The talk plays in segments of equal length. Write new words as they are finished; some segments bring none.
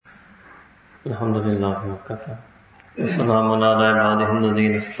الحمد لله وكفى والسلام على عباده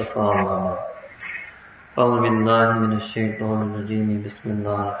الذين اصطفى أما بعد أعوذ بالله من الشيطان الرجيم بسم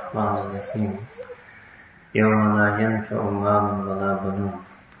الله الرحمن الرحيم يوم لا ينفع مال ولا بنون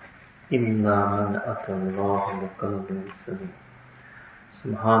إلا من أتى الله بقلب سليم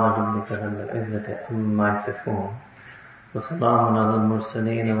سبحان ربك رب العزة عما يصفون وسلام على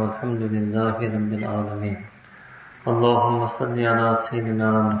المرسلين والحمد لله رب العالمين اللهم صل على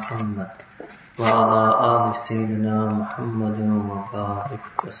سيدنا محمد وعلى آل سيدنا محمد وبارك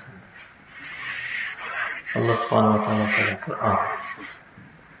وسلم. Allah subhanahu wa ta'ala said in the Quran,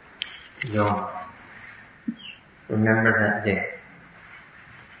 Yawm, remember that day,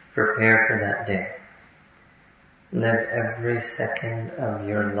 prepare for that day, live every second of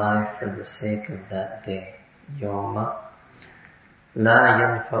your life for the sake of that day. Yawma, la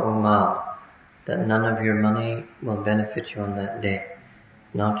yanfa'u mal, that none of your money will benefit you on that day.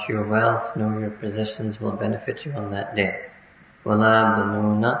 Not your wealth nor your possessions will benefit you on that day. Wala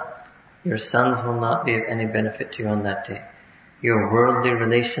banuna, your sons will not be of any benefit to you on that day. Your worldly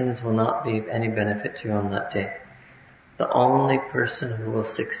relations will not be of any benefit to you on that day. The only person who will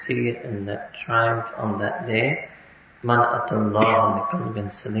succeed in that triumph on that day, man atallaha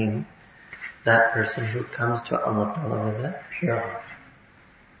biqalbin salim, that person who comes to Allah Ta'ala with a pure heart.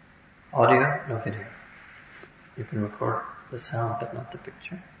 Audio, no video. You can record the sound but not the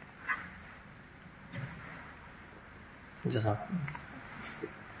picture. Jazakallah.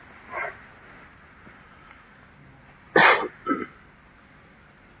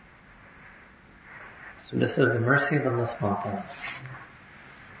 So this is the mercy of Allah subhanahu wa ta'ala,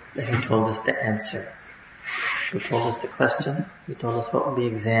 that He told us to answer. He told us to question. He told us what will be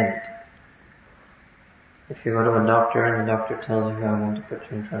examined. If you go to a doctor and the doctor tells you, I'm going to put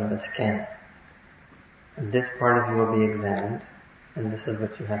you in front of a scan, and this part of you will be examined, and this is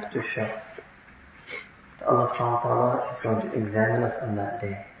what you have to show. Allah subhanahu wa ta'ala is going to examine us on that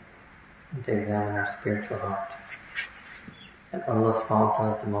day, and to examine our spiritual heart. And Allah subhanahu wa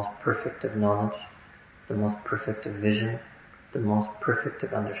ta'ala is the most perfect of knowledge, the most perfect of vision, the most perfect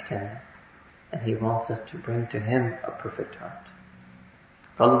of understanding. And He wants us to bring to Him a perfect heart.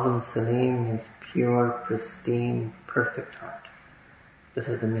 Qalbun Salim means pure, pristine, perfect heart. This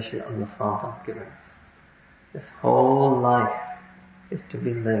is the mission Allah subhanahu wa ta'ala has given us. This whole life is to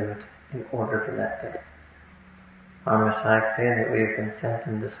be lived in order for that day. Our Mashaykh say that we have been sent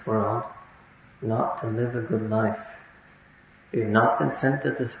in this world not to live a good life. We have not been sent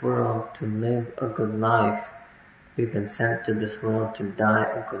to this world to live a good life. We've been sent to this world to die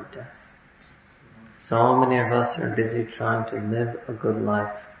a good death. So many of us are busy trying to live a good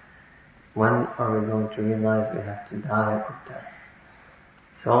life. When are we going to realize we have to die a good death?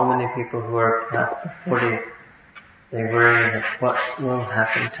 So many people who are past the 40s, they worry that what will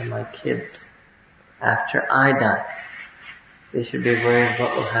happen to my kids after I die. They should be worried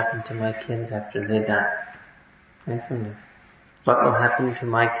what will happen to my kids after they die. What will happen to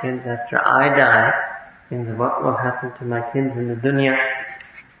my kids after I die means what will happen to my kids in the dunya.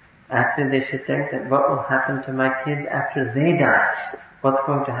 Actually, they should think that what will happen to my kids after they die. What's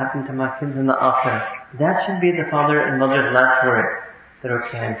going to happen to my kids in the akhirah. That should be the father and mother's last worry. That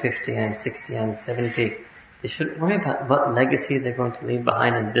okay, I'm 50, I'm 60, I'm 70. They shouldn't worry about what legacy they're going to leave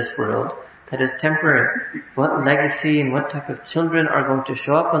behind in this world. That is temporary. What legacy and what type of children are going to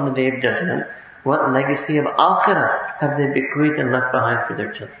show up on the Day of Judgment? What legacy of akhirah have they bequeathed and left behind for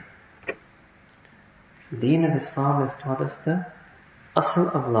their children? The Deen of Islam has taught us the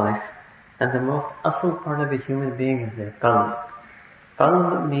asl of life, and the most asl part of a human being is their qalb.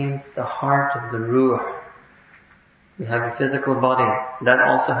 Qalb means the heart of the ruh. We have a physical body that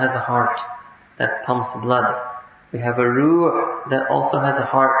also has a heart that pumps blood. We have a ruh that also has a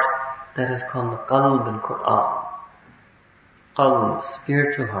heart that is called the qalb in Quran. Qalb,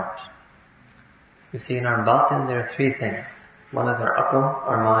 spiritual heart. You see, in our batin there are three things. One is our aql,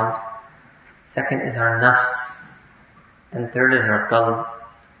 our mind. Second is our nafs. And third is our qalb.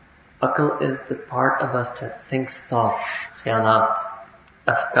 Aql is the part of us that thinks thoughts, khiyalat,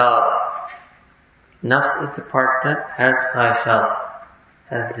 afkar. Nafs is the part that has khayshat,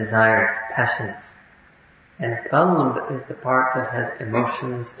 has desires, passions. And qalb is the part that has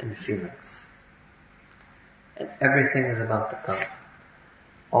emotions and feelings. And everything is about the qalb.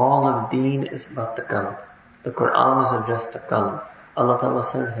 All of deen is about the qalb. The Quran is addressed to qalb. Allah Ta'ala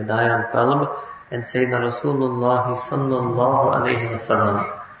says, Hidayah al-qalb, and Sayyidina Rasulullah sallallahu alayhi wa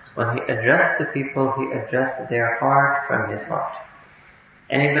sallam, when he addressed the people, he addressed their heart from his heart.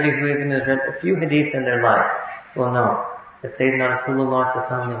 Anybody who even has read a few hadith in their life will know that Sayyidina Rasulullah sallallahu alayhi wa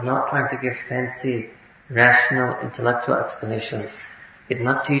sallam is not trying to give fancy, rational, intellectual explanations. He did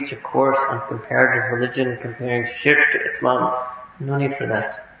not teach a course on comparative religion, comparing shirk to Islam. No need for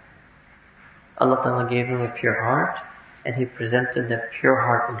that. Allah Ta'ala gave him a pure heart, and He presented that pure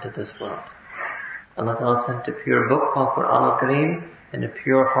heart into this world. Allah Ta'ala sent a pure book called Quran al-Kareem, and a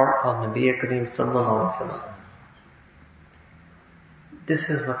pure heart called Nabi Kareem Sallallahu Alaihi Wasallam. This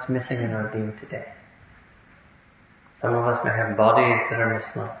is what's missing in our deen today. Some of us may have bodies that are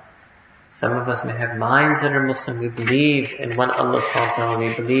Muslim. Some of us may have minds that are Muslim. We believe in one Allah subhanahu wa ta'ala.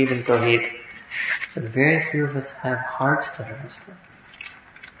 We believe in Tawheed. But very few of us have hearts that are Muslim.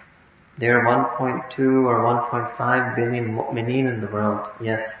 There are 1.2 or 1.5 billion mu'mineen in the world.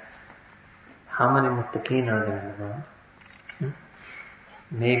 Yes. How many muttaqeen are there in the world?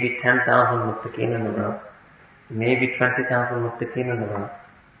 Maybe 10,000 muttaqeen in the world. Maybe 20,000 muttaqeen in the world.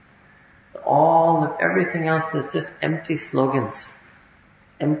 All of everything else is just empty slogans.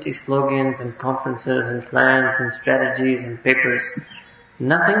 Empty slogans and conferences and plans and strategies and papers.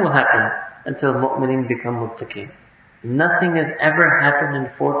 Nothing will happen until mu'mineen become muttaqeen. Nothing has ever happened in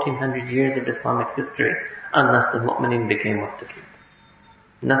 1400 years of Islamic history unless the mu'mineen became muttaqeen.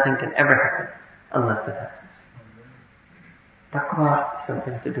 Nothing can ever happen unless that happens. Taqwa is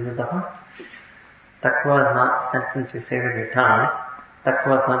something to do with the heart. Taqwa is not a sentence you say with your tongue.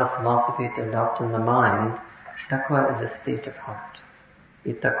 Taqwa is not a philosophy to adopt in the mind. Taqwa is a state of heart.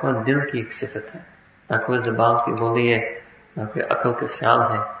 ये तक़वा दिल की एक सिफत है. ना कोई ज़बान की बोली है, ना कोई अकल का ख्याल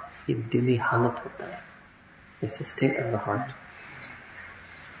है. ये दिली हालत होता है. It's the state of the heart.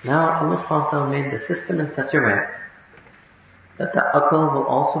 Now Allah subhanahu wa ta'ala made the system in such a way that the aql will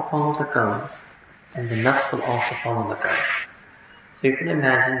also follow the qalb, and the nafs will also follow the qalb. So you can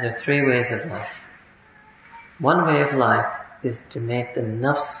imagine there are three ways of life. One way of life is to make the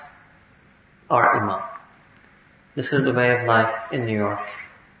nafs our imam. This is the way of life in New York,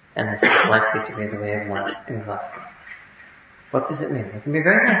 and this is likely to be the way of life in Glasgow. What does it mean? They can be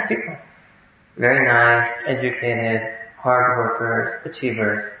very nice people. Very nice, educated, hard workers,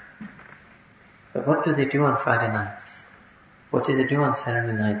 achievers. But what do they do on Friday nights? What do they do on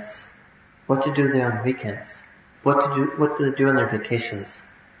Saturday nights? What do they do on weekends? What do they do on their vacations?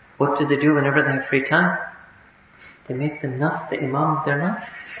 What do they do whenever they have free time? They make the nafs the imam of their life.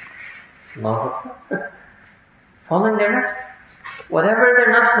 Allahu Akbar. Following their nafs. Whatever their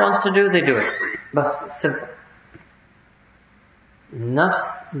nafs wants to do, they do it. But it's simple.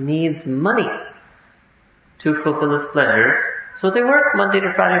 Nafs needs money to fulfill its pleasures, so they work Monday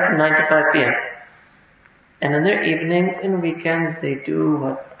to Friday from 9 to 5 p.m. And in their evenings and weekends, they do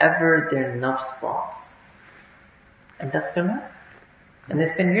whatever their nafs wants. And that's their life. And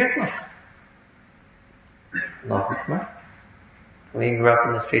they spend years like that. Allahu Akbar. When we grew up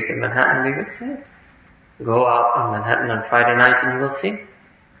in the streets of Manhattan, we would say, go out on Manhattan on Friday night and you will see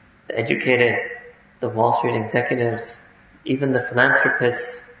the educated, the Wall Street executives, even the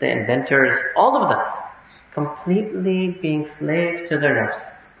philanthropists, the inventors, all of them, completely being slaves to their nafs.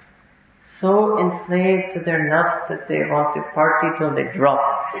 So enslaved to their nafs that they want to party till they drop.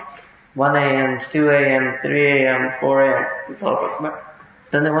 1 a.m., 2 a.m., 3 a.m., 4 a.m.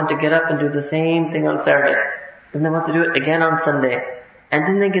 Then they want to get up and do the same thing on Saturday. Then they want to do it again on Sunday. And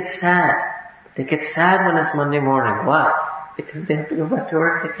then they get sad. They get sad when it's Monday morning. Why? Because they have to go back to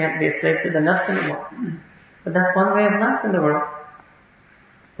work. They can't be a slave to the nafs anymore. But that's one way of life in the world.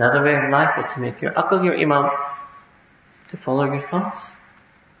 Another way of life is to make your aql your imam, to follow your thoughts.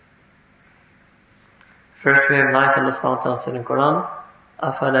 First way of life, Allah subhanahu wa ta'ala said in Quran,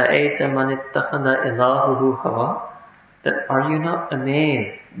 أَفَلَأَيْتَ مَنِ اتَّخَذَ إِلَهُهُ هَوَى. That are you not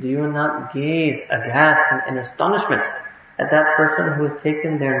amazed? Do you not gaze aghast and in astonishment at that person who has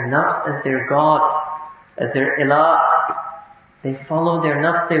taken their nafs as their God, as their ilah? They follow their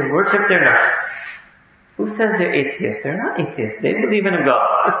nafs, they worship their nafs. Who says they're atheists? They're not atheists. They believe in a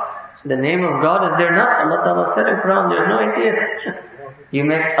God. The name of God is their nafs. Allah Ta'ala said in Quran, there's no atheist. You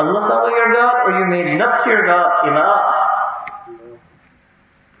make Allah Ta'ala your God, or you made nafs your God, ilah.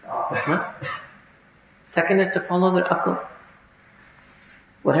 Second is to follow their aql.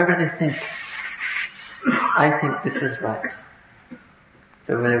 Whatever they think. I think this is right.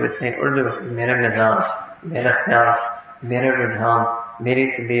 So when they would say in Urdu, mera mizaj, mera khayal, mera rujhan,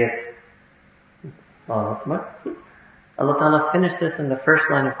 meri tabiyat. Allah Ta'ala finished this in the first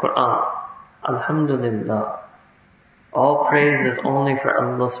line of Quran. Alhamdulillah. All praise is only for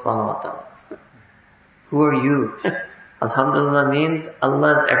Allah subhanahu wa ta'ala. Who are you? Alhamdulillah means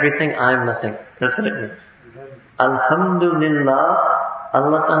Allah is everything, I am nothing. That's what it means. Alhamdulillah,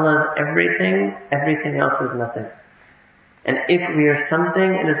 Allah Ta'ala is everything, everything else is nothing. And if we are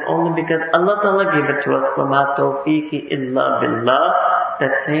something, it is only because Allah Ta'ala gave it to us. وَمَا تَوْفِيقِ إِلَّا بِاللَّهِ.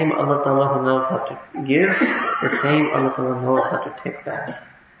 that same Allah Ta'ala who knows how to give, the same Allah Ta'ala knows how to take back.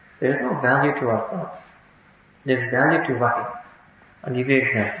 There is no value to our thoughts. There is value to wahi. I'll give you an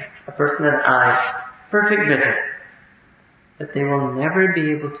example. A person has eyes, perfect vision, but they will never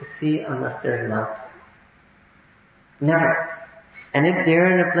be able to see unless there is light. Never. And if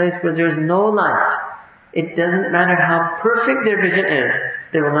they're in a place where there is no light, it doesn't matter how perfect their vision is,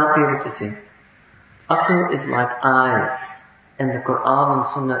 they will not be able to see. Aql is like eyes, and the Quran and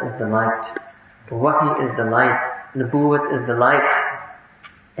Sunnah is the light. Wahi is the light. Nubuwwat is the light.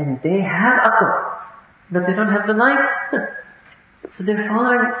 And they have aql, but they don't have the light. So they're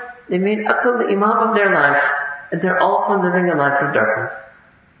following, they made aql the imam of their life, and they're also living a life of darkness.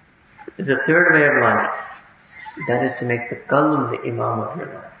 There's a third way of life. That is to make the qalb the imam of your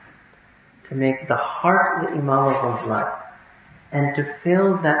life. To make the heart the imam of one's life. And to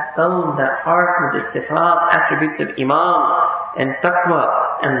fill that qalb, that heart with the sifat, attributes of iman, and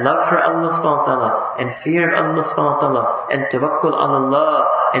taqwa, and love for Allah subhanahu wa ta'ala, and fear of Allah subhanahu wa ta'ala, and tawakkul on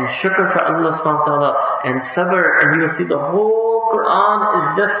Allah, and shukr for Allah subhanahu wa ta'ala, and sabr, and you will see the whole Quran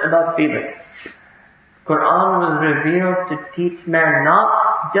is just about feelings. Quran was revealed to teach man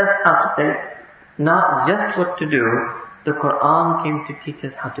not just how to think, not just what to do. The Quran came to teach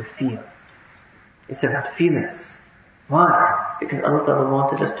us how to feel. It's about feelings. Why? Because Allah Ta'ala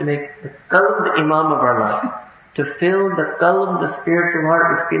wanted us to make the qalb the imam of our life. To fill the qalb, the spiritual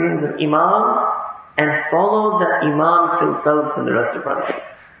heart, with feelings of iman, and follow that iman-filled qalb for the rest of our life.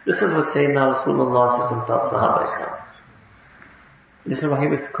 This is what Sayyidina Rasulullah taught Sahaba. This is why he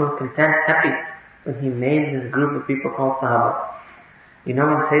was so content, happy, when he made this group of people called Sahaba. You know,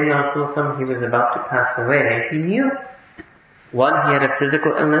 when Sayyidina Rasulullah, he was about to pass away, he knew. One, he had a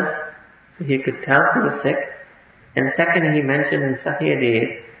physical illness, so he could tell he was sick. And second, he mentioned in Sahih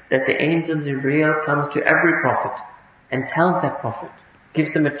Hadith that the angel Jibreel comes to every prophet and tells that prophet,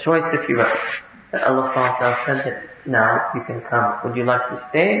 gives them a choice, if you will, that Allah subhanahu wa ta'ala said that now you can come. Would you like to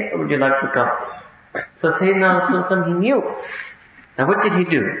stay or would you like to come? So Sayyidina Rasulullah, he knew. Now what did he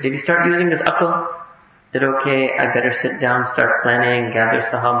do? Did he start using his aql? That okay, I better sit down, start planning, gather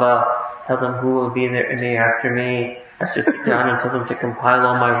Sahaba, tell them who will be there after me. I should sit down and tell them to compile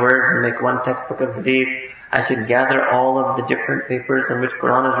all my words and make one textbook of hadith. I should gather all of the different papers in which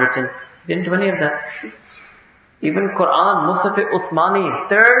Quran is written. He didn't do any of that. Even Quran, Musaf Uthmani,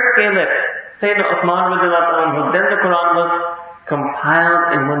 third caliph, Sayyidina Uthman, then the Quran was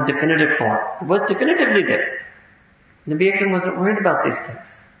compiled in one definitive form. It was definitively there. Nabi Akram wasn't worried about these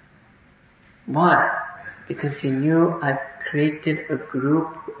things. Why? Because he knew I've created a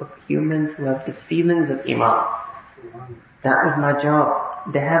group of humans who have the feelings of Iman. That was my job.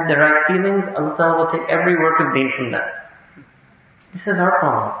 They have the right feelings, Allah Ta'ala will take every work of deen from them. This is our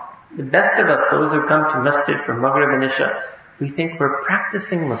problem. The best of us, those who come to masjid for Maghrib and Isha, we think we're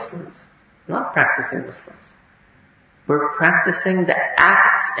practicing Muslims. We're not practicing Muslims. We're practicing the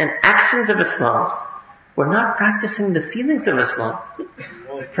acts and actions of Islam. We're not practicing the feelings of Islam.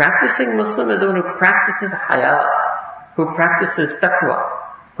 Practicing Muslim is the one who practices haya, who practices taqwa,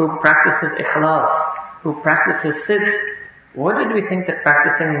 who practices ikhlas, who practices sidq. What did we think that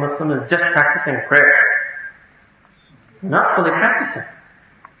practicing Muslim is just practicing prayer? We're not fully practicing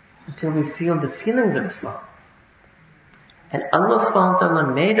until we feel the feelings of Islam. And Allah subhanahu wa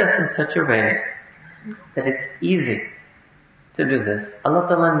ta'ala made us in such a way that it's easy to do this. Allah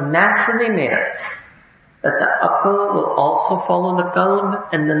ta'ala naturally made us that the aql will also follow the qalb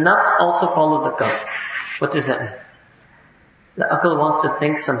and the nafs also follow the qalb. What does that mean? The aql wants to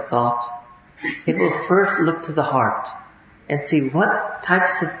think some thought. It will first look to the heart and see what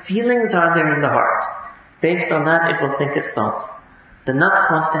types of feelings are there in the heart. Based on that, it will think its thoughts. The nafs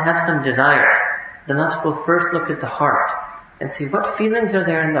wants to have some desire. The nafs will first look at the heart and see what feelings are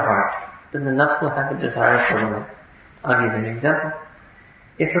there in the heart. Then the nafs will have a desire for women. I'll give you an example.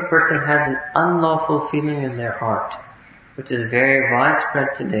 If a person has an unlawful feeling in their heart, which is very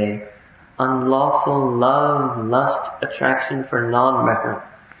widespread today, unlawful love, lust, attraction for non-mahram,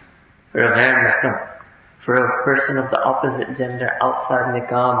 for a ghair mahram, for a person of the opposite gender outside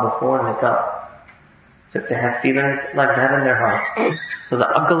nikah, before nikah. So if they have feelings like that in their heart, so the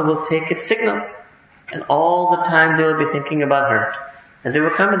aql will take its signal, and all the time they will be thinking about her. And they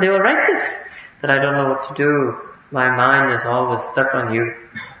will come and they will write this, that I don't know what to do. My mind is always stuck on you.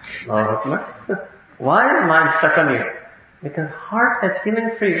 Allahu Akbar. Why is mind stuck on you? Because heart has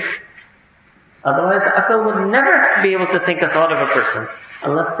feelings for you. Otherwise the aql would never be able to think a thought of a person.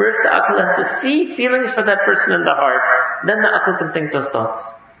 Unless first the aql has to see feelings for that person in the heart, then the aql can think those thoughts.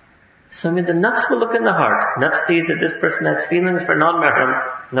 So when the nafs will look in the heart, nafs sees that this person has feelings for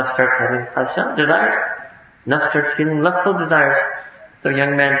non-mahram, nafs starts having khasha, desires. Nafs starts feeling lustful desires. The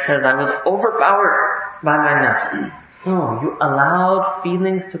young man says, I was overpowered by my nafs. No, you allowed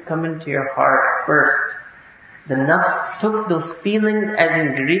feelings to come into your heart first. The nafs took those feelings as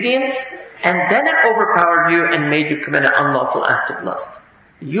ingredients and then it overpowered you and made you commit an unlawful act of lust.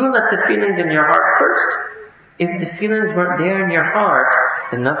 You let the feelings in your heart first. If the feelings weren't there in your heart,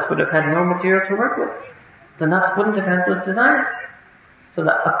 the nafs would have had no material to work with. The nafs wouldn't have had those desires. So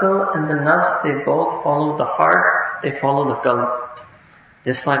the aql and the nafs, they both follow the heart, they follow the qalb.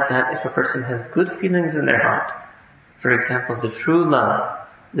 Just like that, if a person has good feelings in their heart, for example, the true love,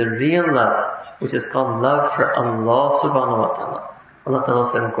 the real love, which is called love for Allah subhanahu wa ta'ala. Allah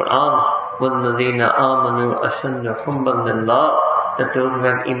ta'ala said in the Quran, وَالَّذِينَ آمَنُوا أَشَدُّ حُبًّا لِلَّهِ, that those who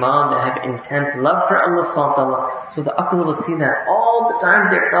have iman, they have intense love for Allah subhanahu wa ta'ala. So the aql will see that all the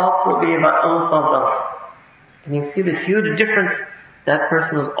time their thoughts will be about Allah subhanahu wa ta'ala. And you see the huge difference. That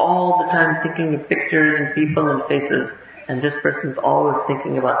person was all the time thinking of pictures and people and faces. And this person is always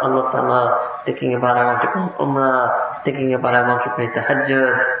thinking about Allah Ta'ala, thinking about I want to go Umrah, thinking about I want to pray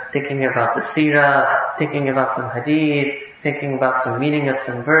Tahajjud, thinking about the Seerah, thinking about some Hadith, thinking about some meaning of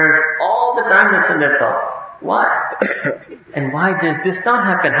some verse. All the time that's in their thoughts. Why? And why does this not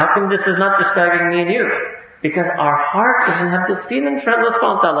happen? How come this is not describing me and you? Because our heart doesn't have those feelings for Allah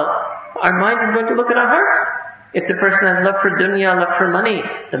subhanahu wa ta'ala. Our mind is going to look at our hearts. If the person has love for dunya, love for money,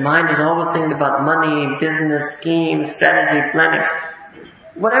 the mind is always thinking about money, business, schemes, strategy, planning.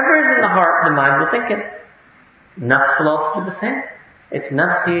 Whatever is in the heart, the mind will think it. Nafs will also do the same. If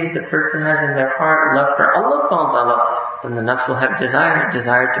nafs sees the person has in their heart love for Allah subhanahu wa ta'ala, then the nafs will have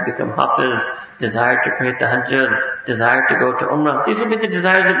desire to become hafiz, desire to pray tahajjud, desire to go to umrah. These will be the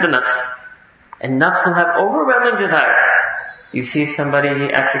desires of the nafs. And nafs will have overwhelming desire. You see somebody,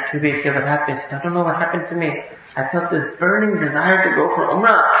 after 2 weeks, what happened? I don't know what happened to me. I felt this burning desire to go for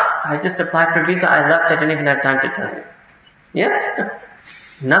Umrah. I just applied for visa, I left, I didn't even have time to tell you. Yes?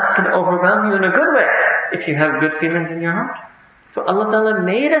 Nafs can overwhelm you in a good way if you have good feelings in your heart. So Allah Ta'ala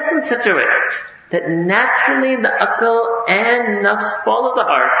made us in such a way that naturally the aql and nafs follow the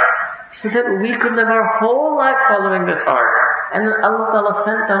heart, so that we could live our whole life following this heart. And then Allah Ta'ala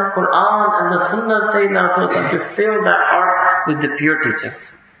sent down Quran and the Sunnah of Sayyidina Rasulullah to fill that heart with the pure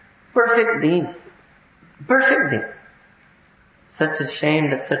teachings. Perfect deen. Perfect deen. Such a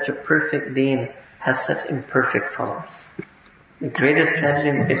shame that such a perfect deen has such imperfect followers. The greatest tragedy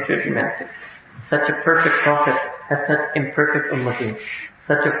in the history of humanity. Such a perfect prophet has such imperfect ummatis.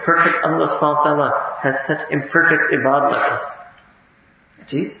 Such a perfect Allah subhanahu wa ta'ala has such imperfect ibad like us.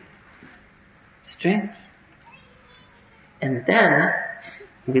 Gee, strange. And then,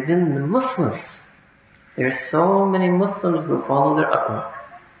 within the Muslims, there are so many Muslims who follow their aql,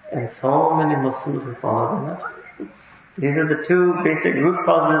 and so many Muslims who follow their nafs. These are the two basic root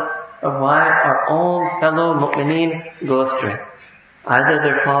causes of why our own fellow mu'mineen go astray. Either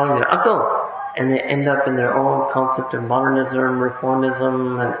they're following their aql, and they end up in their own concept of modernism,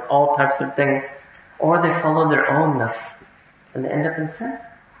 reformism, and all types of things, or they follow their own nafs, and they end up in sin.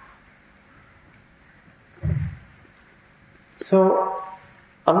 So,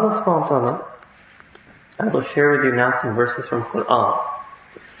 Allah subhanahu wa ta'ala, I will share with you now some verses from Quran.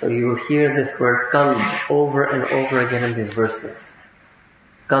 So you will hear this word qalb over and over again in these verses.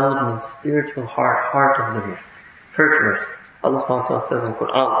 Qalb means spiritual heart of living. First verse, Allah subhanahu wa ta'ala says in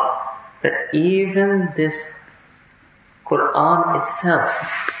Quran, that even this Quran itself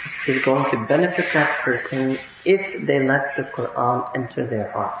is going to benefit that person if they let the Quran enter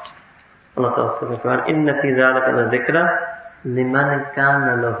their heart. Allah ta'ala says in Quran, إِنَّ فِي ذَلِكَ لَذِكْرًا لِمَنْ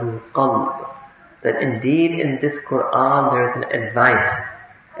كَانَ لَهُ قَلْبٌ, that indeed in this Quran there is an advice,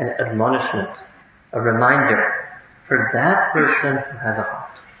 an admonishment, a reminder for that person who has a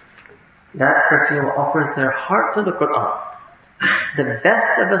heart. That person who offers their heart to the Quran. The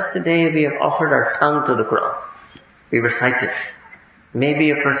best of us today, we have offered our tongue to the Quran. We recite it.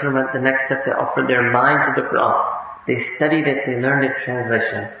 Maybe a person went the next step, they offered their mind to the Quran. They studied it, they learned its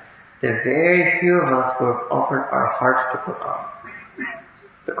translation. There are very few of us who have offered our hearts to Quran.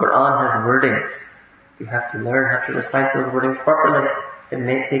 The Quran has wordings. You have to learn how to recite those wordings properly. It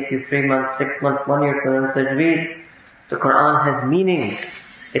may take you 3 months, 6 months, 1 year to learn Tajweed. The Quran has meanings.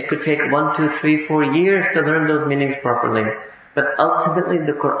 It could take 1, 2, 3, 4 years to learn those meanings properly. But ultimately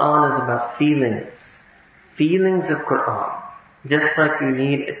the Quran is about feelings. Feelings of Quran. Just like you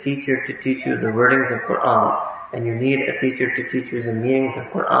need a teacher to teach you the wordings of Quran, and you need a teacher to teach you the meanings of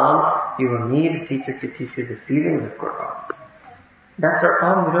Quran, you will need a teacher to teach you the feelings of Quran. That's our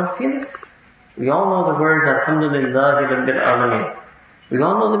problem, we don't feel it. We all know the words, Alhamdulillahi Rabbil Alameen. We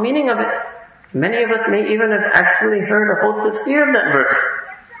all know the meaning of it. Many of us may even have actually heard a whole tafsir of that verse.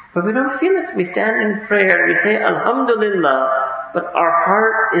 But we don't feel it. We stand in prayer, we say Alhamdulillah, but our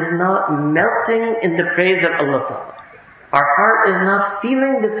heart is not melting in the praise of Allah Ta'ala. Our heart is not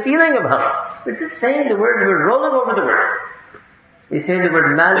feeling the feeling of Allah. We're just saying the words, we're rolling over the words. We say the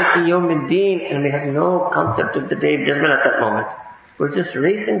word Maliki Yawmiddin and we have no concept of the day of judgment at that moment. We're just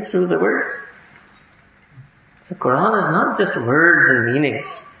racing through the words. The Quran is not just words and meanings.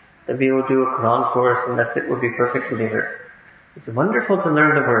 That we will do a Quran course and that's it, we'll be perfect believers. It's wonderful to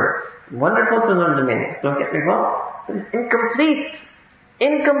learn the words. Wonderful to learn the meanings. Don't get me wrong. But it's incomplete.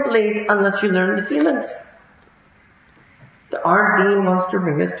 Incomplete unless you learn the feelings. Our deen wants to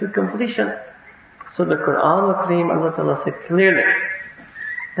bring us to completion. So the Quran al-Kareem, Allah Ta'ala said clearly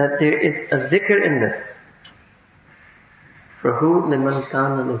that there is a zikr in this. For who? لِمَنْ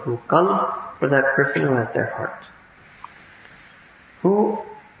كَانَ لَهُ قَلْبٌ, for that person who has their heart. Who?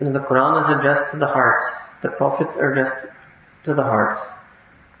 The Quran is addressed to the hearts. The prophets are addressed to the hearts.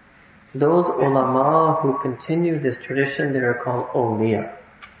 Those ulama who continue this tradition, they are called awliya.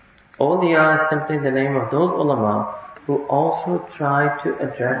 Awliya is simply the name of those ulama who also try to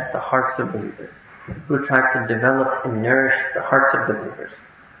address the hearts of believers, who try to develop and nourish the hearts of the believers,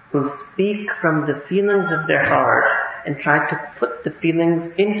 who speak from the feelings of their heart and try to put the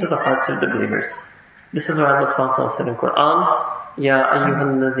feelings into the hearts of the believers. This is what Allah subhanahu wa ta'ala said in Quran, Ya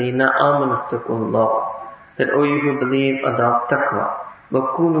ayyuhalladhina amanu taqullah, that O you who believe, adopt taqwa,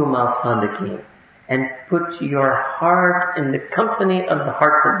 wa kunu ma sadiqeen, and put your heart in the company of the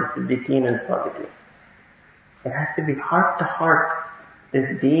hearts of the siddiqeen and sadiqeen. It has to be heart to heart.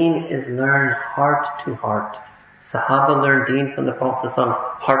 This deen is learned heart to heart. Sahaba learned deen from the Prophet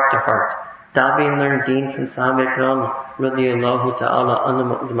heart to heart. Tabi'in learned deen from Sahaba Ikram radiyallahu ta'ala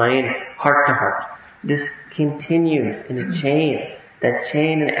anhum ajma'in, heart to heart. This continues in a chain. That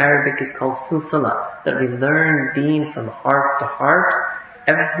chain in Arabic is called silsila, that we learn deen from heart to heart.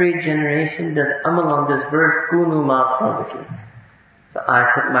 Every generation does amal on this verse, kunu ma sadiqeen. So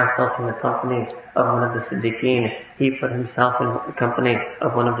I put myself in the company of one of the Siddiqeen. He put himself in the company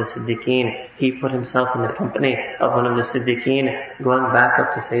of one of the Siddiqeen. He put himself in the company of one of the Siddiqeen. Going back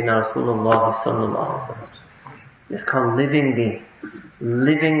up to Sayyidina Rasulullah sallallahu alaihi wasallam. It's called living deen.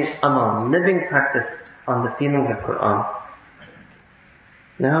 Living amal. Living practice on the feelings of Quran.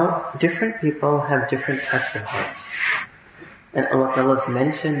 Now, different people have different types of hearts. And Allah Ta'ala has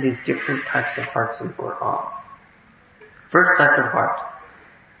mentioned these different types of hearts in the Quran. First type of heart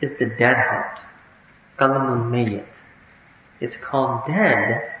is the dead heart. Qalbun mayyit. It's called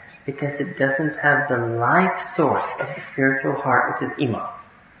dead because it doesn't have the life source of the spiritual heart, which is iman.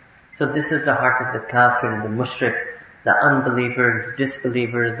 So this is the heart of the kafir, the mushrik, the unbeliever, the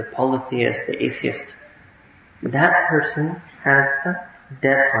disbeliever, the polytheist, the atheist. That person has a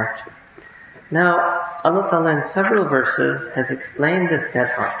dead heart. Now, Allah Ta'ala in several verses has explained this dead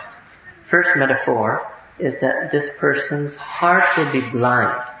heart. First metaphor is that this person's heart will be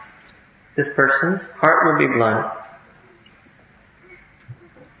blind. This person's heart will be blind.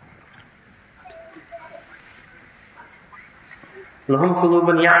 لَهُمْ قُلُوبٌ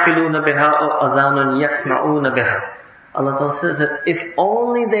يَعْقِلُونَ بِهَا أَوْ أَذَانٌ يَسْمَعُونَ بِهَا. Allah Ta'ala says that if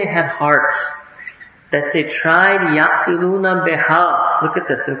only they had hearts, that they tried يَعْقِلُونَ بِهَا. Look at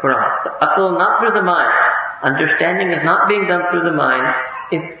this in Quran. So aql, not through the mind. Understanding is not being done through the mind.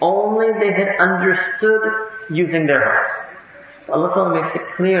 If only they had understood using their hearts. So Allah Ta'ala makes it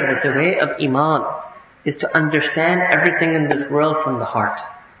clear that the way of iman is to understand everything in this world from the heart.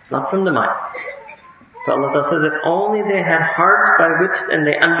 It's not from the mind. So Allah Ta'ala says if only they had hearts by which and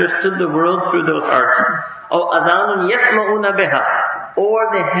they understood the world through those hearts. Or adhanun yasma'una biha. Or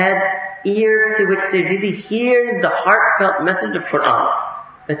they had ears to which they really hear the heartfelt message of Quran.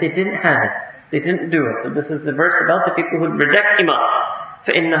 But they didn't have it. They didn't do it. So this is the verse about the people who reject iman.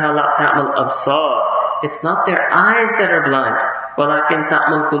 فَإِنَّهَا لَا تَعْمَى الْأَبْصَارِ. It's not their eyes that are blind. وَلَكِنْ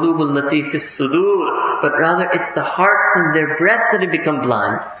تَعْمَى الْقُلُوبُ الَّتِي فِي الصُّدُورِ. But rather it's the hearts in their breasts that have become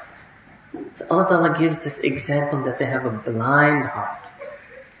blind. So Allah Ta'ala gives this example that they have a blind heart.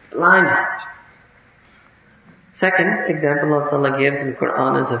 Blind heart. Second example Allah Ta'ala gives in the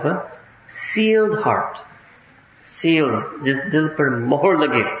Quran is of a sealed heart. Sealed. Just dil par mohar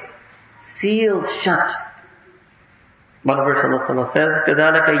lage. Sealed shut. One verse Allah Ta'ala says,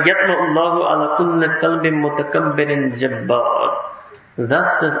 كَذَلَكَ يَطْمَعُ اللَّهُ عَلَى كُلِّ قَلْبٍ مُتَكَبِّرٍ جَبَّارٍ. Thus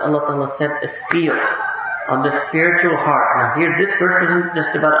does Allah Ta'ala set a seal on the spiritual heart. Now here this verse isn't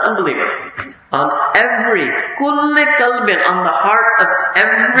just about an unbeliever. On every, كُلِّ قَلْبٍ, on the heart of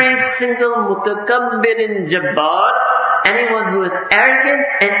every single مُتَكَبِّرٍ جَبَّارٍ, anyone who is arrogant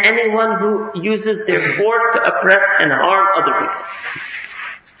and anyone who uses their force to oppress and harm other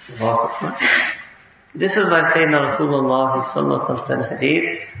people. This is why Sayyidina Rasulullah sallallahu alaihi wasallam said in hadith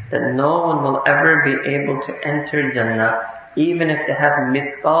that no one will ever be able to enter Jannah even if they have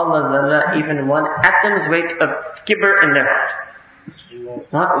mithqala dharra, even one atom's weight of kibr in their heart.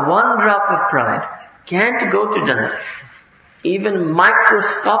 Not one drop of pride can't go to Jannah. Even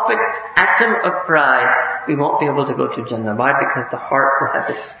microscopic atom of pride, we won't be able to go to Jannah. Why? Because the heart will have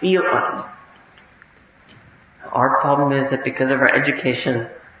a seal on it. Our problem is that because of our education,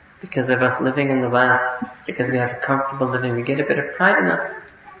 because of us living in the West, because we have a comfortable living, we get a bit of pride in us.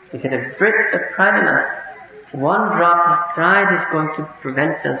 We get a bit of pride in us. One drop of pride is going to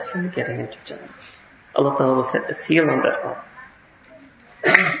prevent us from getting into Jannah. Allah Ta'ala will set a seal on that heart.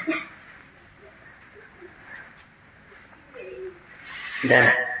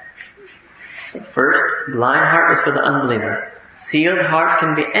 Then, first, blind heart is for the unbeliever. Sealed heart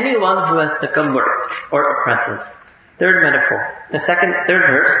can be anyone who has takabbur or oppresses. Third metaphor. Third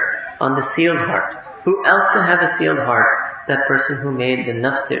verse on the sealed heart. Who else can have a sealed heart? That person who made the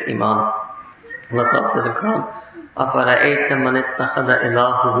nafs their iman. Allah Ta'ala says in the Quran, أَفَرَأَيْتَ مَنِ اتَّخَذَ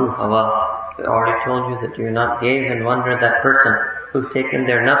إِلَهُهُ هَوَاهُ. We already told you that do not gaze and wonder at that person who's taken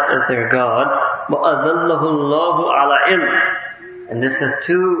their nafs as their God. وَأَذَلَّهُ اللَّهُ عَلَى إِلْمٍ. And this has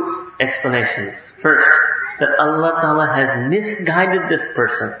two explanations. First, that Allah Ta'ala has misguided this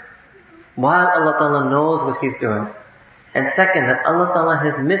person while Allah Ta'ala knows what he's doing. And second, that Allah Ta'ala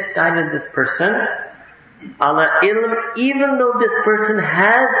has misguided this person ala ilm, even though this person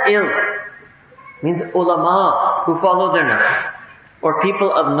has ilm. Means ulama who follow their nafs, or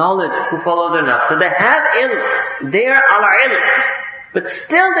people of knowledge who follow their nafs. So they have ilm, they are ala ilm, but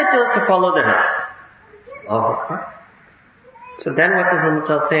still they chose to follow their nafs. Allahu Akbar. So then what does Allah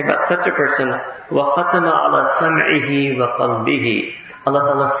Ta'ala say about such a person? وَخَتَمَ عَلَى سَمْعِهِ وَقَلْبِهِ. Allah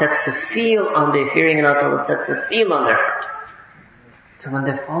Ta'ala sets a seal on their hearing, and Allah Ta'ala sets a seal on their heart. So when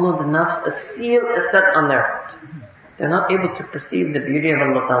they follow the nafs, a seal is set on their heart. They're not able to perceive the beauty of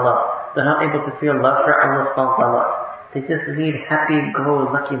Allah Ta'ala. They're not able to feel love for Allah Ta'ala. They just lead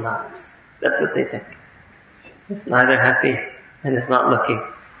happy-go-lucky lives. That's what they think. It's neither happy and it's not lucky.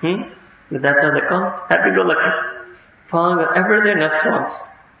 But that's how they call it. Happy-go-lucky. Following whatever their nafs wants.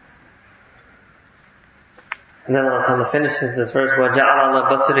 And then Allah Ta'ala finishes this verse, وَجَعَلَ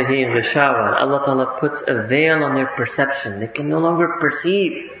عَلَى بَصْرِهِ غِشَاوًا. Allah Ta'ala puts a veil on their perception. They can no longer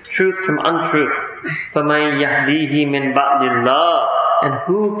perceive truth from untruth. فَمَنْ يَهْدِيهِ مِنْ بَعْدِ اللَّهِ. And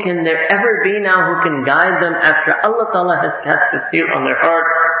who can there ever be now who can guide them after Allah Ta'ala has cast a seal on their heart?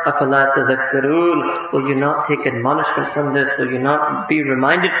 أَفَلَا تَذَكَّرُونَ. Will you not take admonishment from this? Will you not be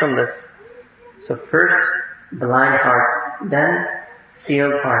reminded from this? So first, blind heart, then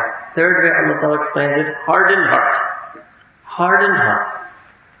sealed heart. Third way Allah Ta'ala explains it, hardened heart. Hardened heart.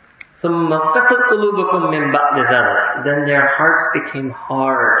 ثُمَّ قَسَتْ قُلُوبُكُم مِّن بَعْدِ ذَلِكَ. Then their hearts became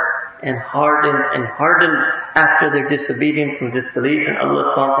hard and hardened after their disobedience and disbelief in Allah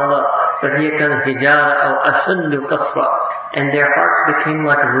subhanahu wa ta'ala. فَهِيَ كَالْحِجَارَةِ أَوْ أَشَدُّ قَسْوَةً. And their hearts became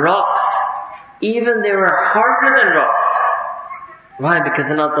like rocks. Even they were harder than rocks. Why?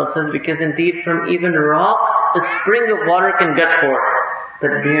 Because Allah says, because indeed from even rocks a spring of water can gush forth.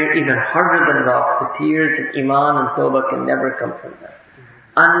 But they are even harder than rocks. The tears of iman and tawbah can never come from them.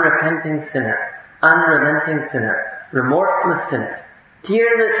 Unrepenting sinner, unrelenting sinner, remorseless sinner,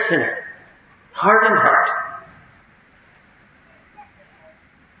 tearless sinner, hardened heart.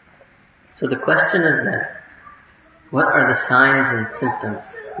 So the question is then, what are the signs and symptoms?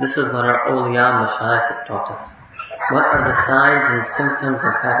 This is what our awliya mashayikh have taught us. What are the signs and symptoms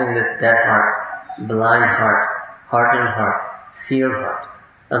of having this dead heart, blind heart, hardened heart, sealed heart?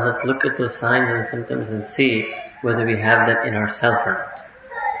 Now let's look at those signs and symptoms and see whether we have that in ourselves or not.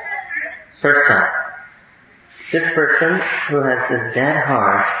 First sign. This person who has this dead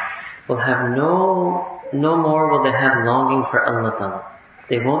heart will have no more will they have longing for Allah Ta'ala.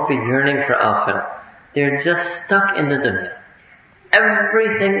 They won't be yearning for akhirah. They're just stuck in the dunya.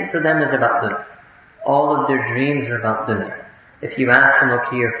 Everything for them is about dunya. All of their dreams are about dunya. If you ask them,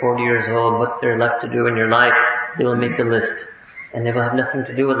 okay, you're 40 years old, what's there left to do in your life? They will make a list. And they will have nothing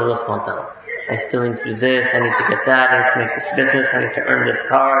to do with Allah subhanahu wa ta'ala. I still need to do this, I need to get that, I need to make this business, I need to earn this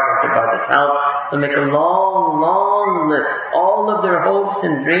car, I need to buy this house. They'll make a long list. All of their hopes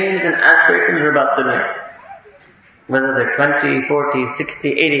and dreams and aspirations are about dunya. Whether they're 20, 40, 60,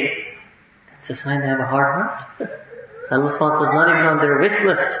 80. That's a sign they have a hard heart. Allah subhanahu wa ta'ala is not even on their wish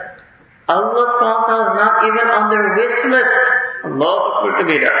list. Allah subhanahu wa ta'ala is not even on their wish list. Allahu Akbar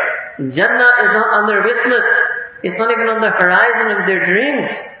Kabira. Jannah is not on their wish list. It's not even on the horizon of their dreams.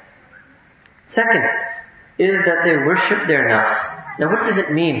 Second, is that they worship their nafs. Now what does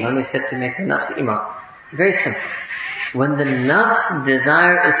it mean when we said to make the nafs iman? Very simple. When the nafs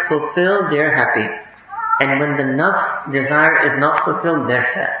desire is fulfilled, they're happy. And when the nafs desire is not fulfilled, they're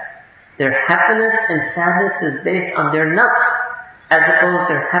sad. Their happiness and sadness is based on their nafs, as opposed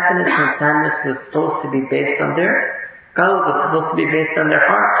to their happiness and sadness was supposed to be based on their qalb, was supposed to be based on their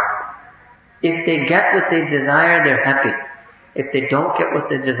heart. If they get what they desire, they're happy. If they don't get what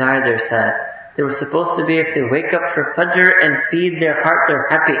they desire, they're sad. They were supposed to be, if they wake up for Fajr and feed their heart, they're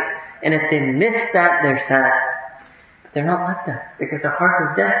happy. And if they miss that, they're sad. But they're not like that, because their heart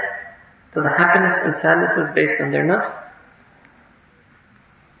is dead. So the happiness and sadness is based on their nafs.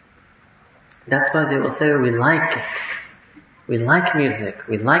 That's why they will say, we like it. We like music.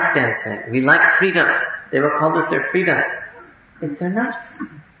 We like dancing. We like freedom. They will call this their freedom. It's their nafs.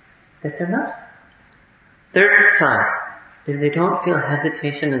 It's their nafs. Third sign is they don't feel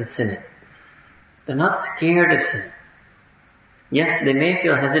hesitation in sinning. They're not scared of sin. Yes, they may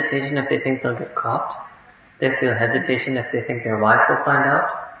feel hesitation if they think they'll get caught. They feel hesitation if they think their wife will find out.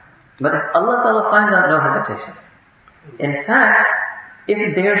 But if Allah Ta'ala finds out, no hesitation. In fact,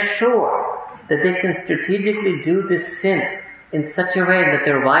 if they're sure that they can strategically do this sin in such a way that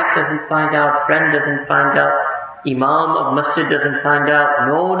their wife doesn't find out, friend doesn't find out, imam of masjid doesn't find out,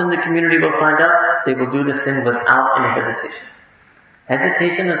 no one in the community will find out, they will do the sin without any hesitation.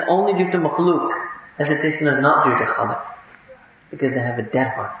 Hesitation is only due to makhluk. Hesitation is not due to khaliq. Because they have a dead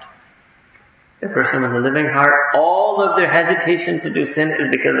heart. The person with a living heart, all of their hesitation to do sin is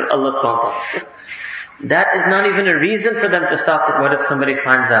because of Allah's SWT. That is not even a reason for them to stop it. What if somebody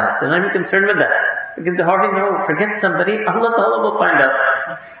finds out? They're not even concerned with that. Because they already know, forget somebody, Allah Ta'ala will find out.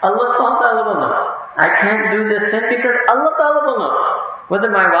 Allah SWT will know. I can't do this sin because Allah Ta'ala will know. Whether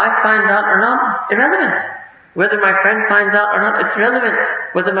my wife finds out or not, it's irrelevant. Whether my friend finds out or not, it's relevant.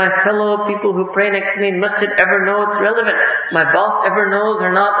 Whether my fellow people who pray next to me in masjid ever know, it's relevant. My boss ever knows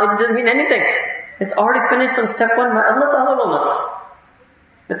or not, it doesn't mean anything. It's already finished on step one, my Allah Ta'ala will know.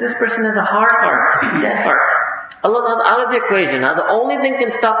 But this person has a hard heart, dead heart. Allah Ta'ala out of the equation. Now the only thing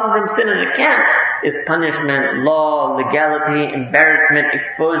can stop him from sin, and it can, is punishment, law, legality, embarrassment,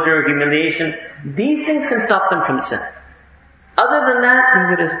 exposure, humiliation. These things can stop them from sin. Other than that, they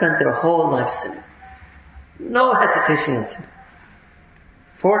would have spent their whole life sinning. No hesitation in sin.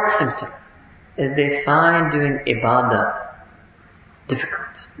 Fourth symptom is they find doing ibadah difficult.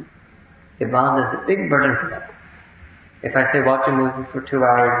 Ibadah is a big burden for them. If I say watch a movie for 2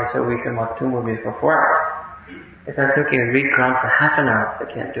 hours, they say we can watch 2 movies for 4 hours. If I say okay, read Quran for half an hour,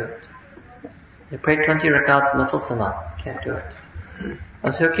 they can't do it. They pray 20 rakats nafil salah, can't do it.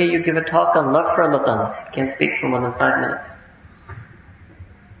 I say okay, you give a talk on love for Allah Ta'ala, can't speak for more than 5 minutes.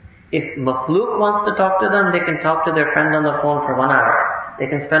 If makhluk wants to talk to them, they can talk to their friend on the phone for 1 hour. They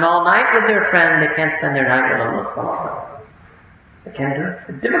can spend all night with their friend, they can't spend their night with Allah. They can't do it.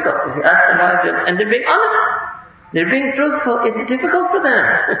 It's difficult. If you ask them how to do it, and they're being honest, they're being truthful, it's difficult for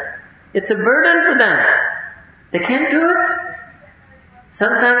them. It's a burden for them. They can't do it.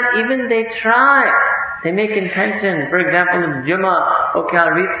 Sometimes even they try. They make intention. For example, in Jummah, okay,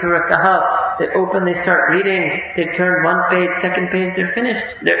 I'll read Surah Kahf. They open, they start reading. They turn one page, second page, they're finished.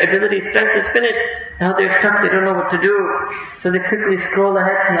 Their ability, strength is finished. Now they're stuck, they don't know what to do. So they quickly scroll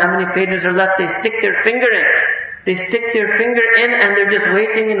ahead, see how many pages are left. They stick their finger in. They stick their finger in and they're just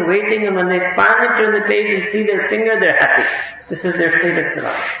waiting and waiting, and when they finally turn the page and see their finger, they're happy. This is their state of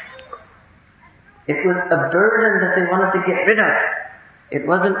life. It was a burden that they wanted to get rid of. It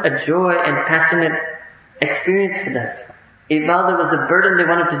wasn't a joy and passionate experience for them. Ibadah was a burden they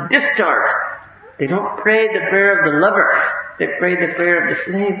wanted to discharge. They don't pray the prayer of the lover. They pray the prayer of the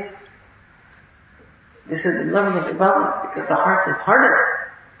slave. This is the level of Ibadah because the heart is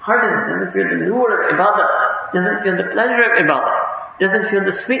hardened, doesn't feel the nur of Ibadah, doesn't feel the pleasure of Ibadah, doesn't feel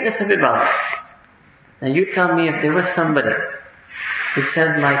the sweetness of Ibadah. Now you tell me if there was somebody who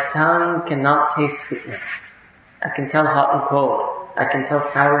said, my tongue cannot taste sweetness. I can tell hot and cold. I can tell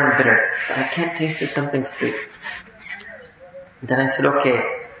sour and bitter. But I can't taste something sweet. Then I said, okay,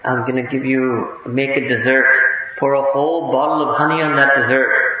 I'm going to make a dessert. Pour a whole bottle of honey on that dessert.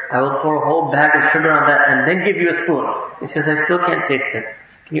 I will pour a whole bag of sugar on that and then give you a spoon. He says, I still can't taste it.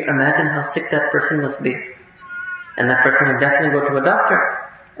 Can you imagine how sick that person must be? And that person would definitely go to a doctor.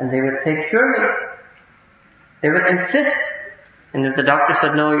 And they would say, cure me. They would insist. And if the doctor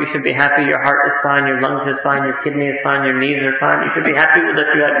said, no, you should be happy, your heart is fine, your lungs is fine, your kidney is fine, your knees are fine, you should be happy with that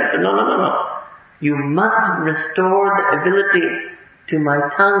you had. He said, no. You must restore the ability to my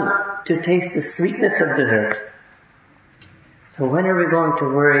tongue to taste the sweetness of dessert. So when are we going to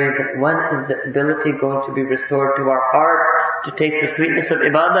worry that when is the ability going to be restored to our heart to taste the sweetness of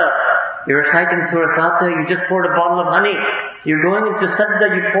ibadah? You're reciting Surah Fatiha, you just poured a bottle of honey. You're going into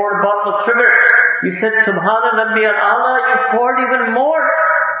sajda, you poured a bottle of sugar. You said Subhana Rabbi al-Ala, you poured even more.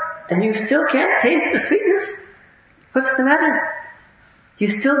 And you still can't taste the sweetness. What's the matter? You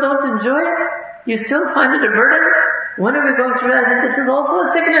still don't enjoy it? You still find it a burden? When are we going to realize that this is also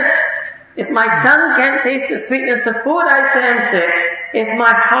a sickness? If my tongue can't taste the sweetness of food, I say I'm sick. If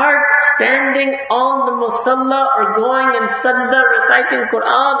my heart standing on the musalla or going in sajda reciting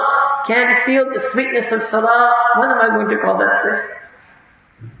Quran can't feel the sweetness of salah, when am I going to call that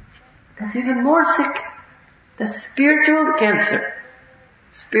sick? That's even more sick. That's spiritual cancer.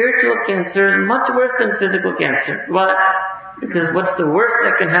 Spiritual cancer is much worse than physical cancer. Why? Because what's the worst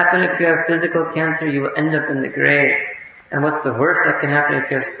that can happen if you have physical cancer? You will end up in the grave. And what's the worst that can happen if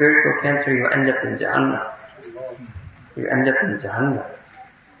you have spiritual cancer? You end up in Jahannam. You end up in Jahannam.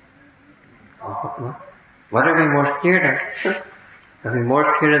 What are we more scared of? Are we more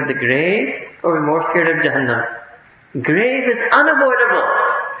scared of the grave or are we more scared of Jahannam? Grave is unavoidable.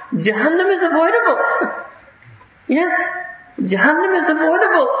 Jahannam is avoidable. Yes, Jahannam is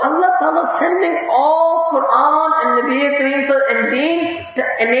avoidable. Allah Ta'ala sending all Quran and Nabi Kareem and Deen to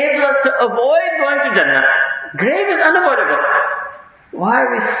enable us to avoid going to Jannah. Grave is unavoidable. Why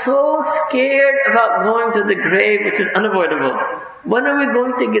are we so scared about going to the grave which is unavoidable? When are we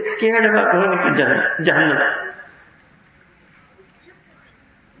going to get scared about going to Jahannam?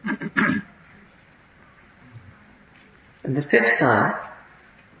 And the fifth sign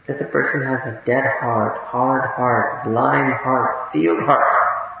that the person has a dead heart, hard heart, blind heart, sealed heart,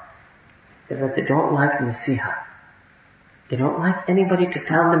 is that they don't like nasiha. They don't like anybody to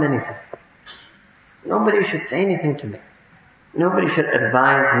tell them anything. Nobody should say anything to me. Nobody should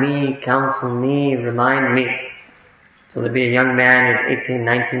advise me, counsel me, remind me. So there'll be a young man, he's 18,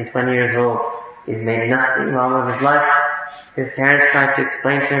 19, 20 years old. He's made nothing wrong with his life. His parents tried to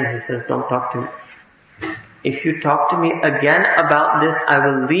explain to him. He says, don't talk to me. If you talk to me again about this, I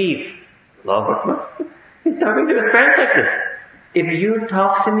will leave. Allahu Akbar. He's talking to his parents like this. If you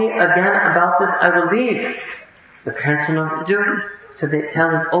talk to me again about this, I will leave. The parents don't know what to do. So they tell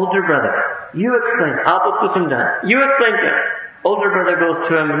his older brother, you explain. You explain to him. Older brother goes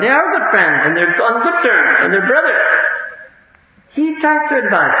to him. They are good friends and they're on good terms and they're brothers. He tries to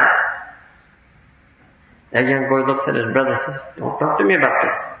advise him. That young boy looks at his brother and says, don't talk to me about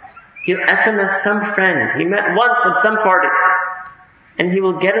this. He'll SMS some friend he met once at some party. And he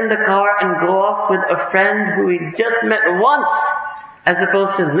will get in the car and go off with a friend who he just met once, as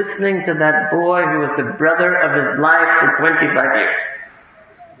opposed to listening to that boy who was the brother of his life for 25 years.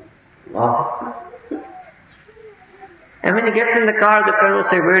 Wow. And when he gets in the car, the friend will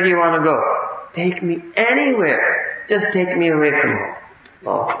say, where do you want to go? Take me anywhere. Just take me away from home.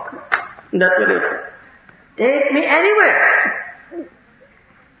 Oh, that's what he'll say. Take me anywhere.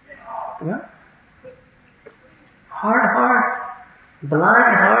 Yeah. Hard heart,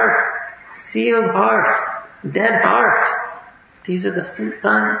 blind heart, sealed heart, dead heart. These are the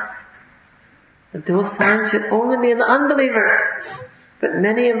signs. But those signs should only be in the unbeliever. But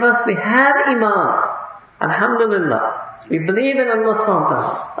many of us, we have Iman. Alhamdulillah. We believe in Allah subhanahu wa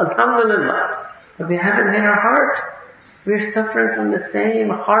ta'ala. Alhamdulillah. But we haven't hit our heart. We're suffering from the same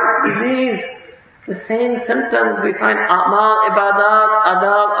heart disease. The same symptoms. We find a'mal, ibadat,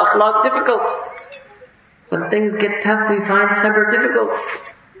 adab, akhlaq difficult. When things get tough, we find sabr difficult.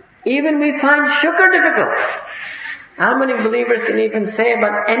 Even we find shukr difficult. How many believers can even say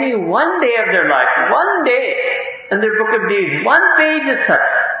about any one day of their life, one day in their book of deeds, one page is such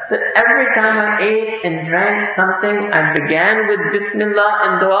that every time I ate and drank something, I began with Bismillah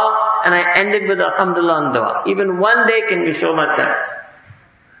and dua, and I ended with Alhamdulillah and dua. Even one day can be shown like that.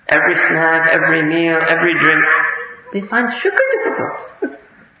 Every snack, every meal, every drink, they find shukr difficult.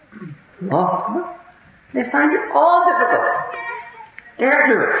 Oh, they find it all difficult. Can't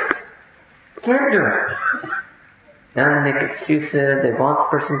do it. Can't do it. Then they make excuses. They want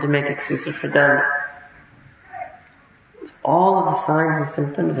the person to make excuses for them. All of the signs and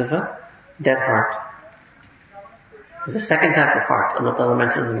symptoms of a dead heart. There's a second type of heart Allah Ta'ala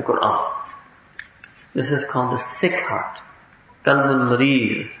mentions in the Quran. This is called the sick heart. Qalbun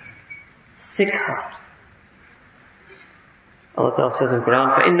mareed. Sick heart. Allah Ta'ala says in the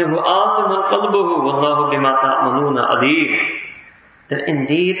Quran, فَإِنَّهُ آثِمٌ قَلْبُهُ وَاللَّهُ بِمَا تَعْمَلُونَ عَلِيمٌ. That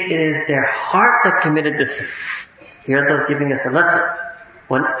indeed it is their heart that committed the sin. Here Allah is giving us a lesson.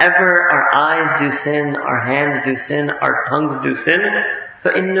 Whenever our eyes do sin, our hands do sin, our tongues do sin,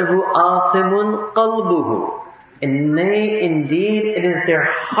 فَإِنَّهُ آثِمٌ قَلْبُهُ. Indeed, it is their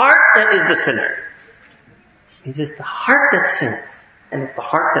heart that is the sinner. It is the heart that sins. And it's the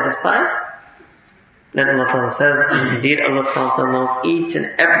heart that is pious. Then Allah Ta'ala says, indeed Allah subhanahu wa ta'ala knows each and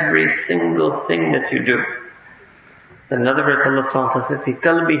every single thing that you do. Then another verse Allah subhanahu wa ta'ala says, فِي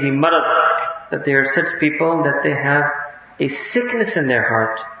قَلْبِهِ مَرَضٌ. That they are such people that they have a sickness in their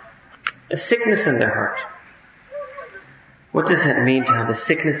heart. A sickness in their heart. What does it mean to have a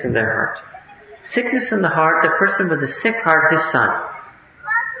sickness in their heart? Sickness in the heart, the person with a sick heart, his sign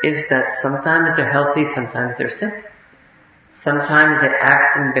is that sometimes they're healthy, sometimes they're sick. Sometimes they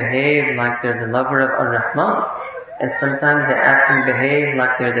act and behave like they're the lover of Ar-Rahman, and sometimes they act and behave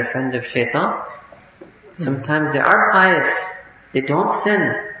like they're the friend of Shaitan. Sometimes they are pious, they don't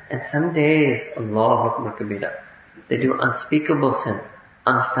sin, and some days, Allahu Akbar Kabira, they do unspeakable sin,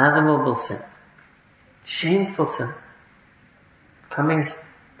 unfathomable sin, shameful sin, coming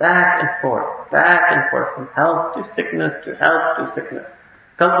back and forth from health to sickness to health to sickness.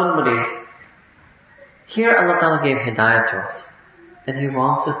 Qalbun Mareed. Here Allah Ta'ala gave hidayah to us, that He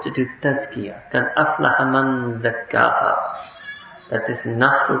wants us to do tazkiyah, kad aflaha man zakkaha, that this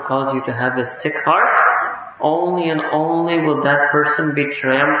nafs will cause you to have a sick heart. Only and only will that person be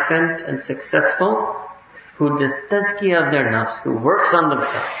triumphant and successful who does tazkiyah of their nafs, who works on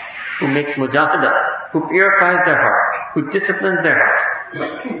themselves, who makes mujahada, who purifies their heart, who disciplines their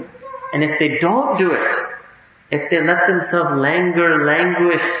heart. And if they don't do it, if they let themselves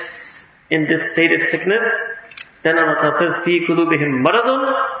languish in this state of sickness, then Allah Ta'ala says, فِي قُلُوبِهِمْ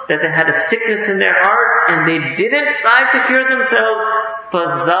مَرَضٌ, that they had a sickness in their heart and they didn't try to cure themselves.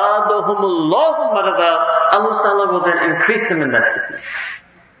 فَزَادَهُمُ اللَّهُ مَرَضًا, Allah Ta'ala will then increase them in that sickness.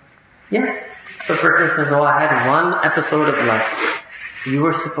 Yes. So for instance, oh, I had one episode of lust. You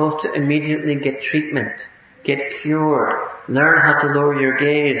were supposed to immediately get treatment, get cured, learn how to lower your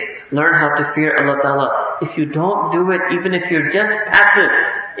gaze, learn how to fear Allah Ta'ala. If you don't do it, even if you're just passive,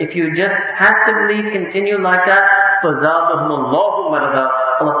 if you just passively continue like that, فَزَادَهُمُ اللَّهُ مَرَضًا,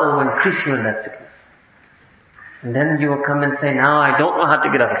 Allah Ta'ala will increase you in that sickness. And then you will come and say, now I don't know how to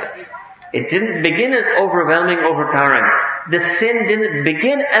get out of it. It didn't begin as overwhelming, overpowering. The sin didn't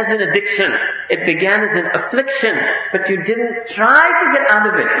begin as an addiction. It began as an affliction. But you didn't try to get out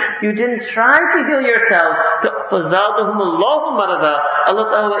of it. You didn't try to heal yourself. فَزَادَهُمُ اللَّهُ مَرَضًا, Allah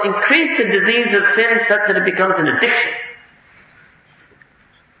Ta'ala will increase the disease of sin such that it becomes an addiction.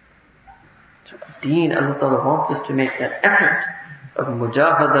 So Deen, Allah Ta'ala wants us to make that effort of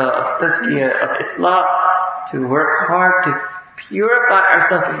mujahada, of tazkiyah, of islah, to work hard to purify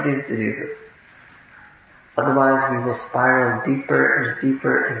ourselves of these diseases. Otherwise we will spiral deeper and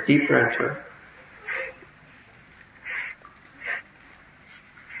deeper and deeper into it.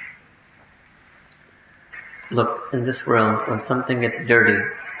 Look, in this world, when something gets dirty,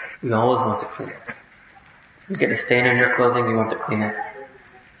 we always want to clean it. You get a stain on your clothing, you want to clean it.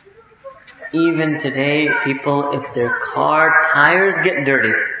 Even today, people, if their car tires get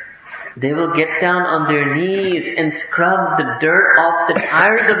dirty, they will get down on their knees and scrub the dirt off the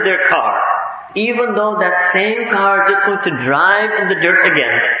tires of their car, even though that same car is just going to drive in the dirt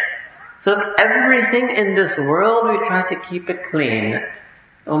again. So if everything in this world we try to keep it clean,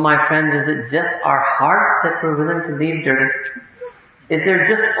 oh my friends, is it just our heart that we're willing to leave dirty? Is there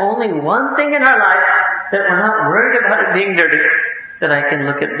just only one thing in our life that we're not worried about it being dirty? That I can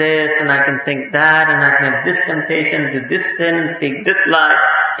look at this and I can think that and I can have this temptation, do this sin and speak this lie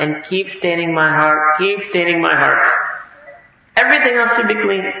and keep staining my heart, keep staining my heart. Everything else should be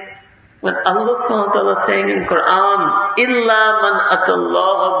clean. When Allah subhanahu wa ta'ala is saying in Quran, إِلَّا مَنْ أَتَى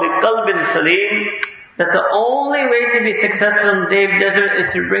اللَّهَ بِقَلْبٍ سَلِيمٍ, that the only way to be successful in the day of judgment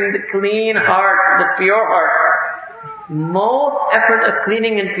is to bring the clean heart, the pure heart. Most effort of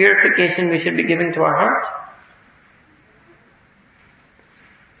cleaning and purification we should be giving to our heart.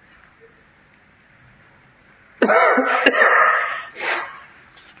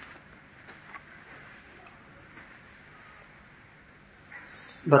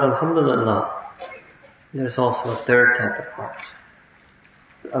 But alhamdulillah, there's also a third type of heart.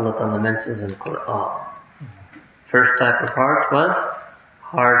 Allah Ta'ala mentions in Quran. First type of heart was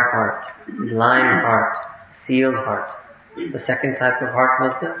hard heart, blind heart, sealed heart. The second type of heart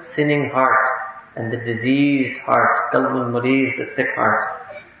was the sinning heart and the diseased heart, qalbun mareed, the sick heart.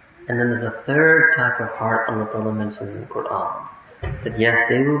 And then there's a third type of heart Allah Ta'ala mentions in Quran. That yes,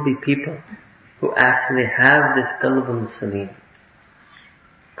 they will be people who actually have this qalbun salim,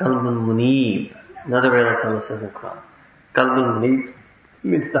 qalbun munib. Another way Allah Ta'ala says in Quran, qalbun munib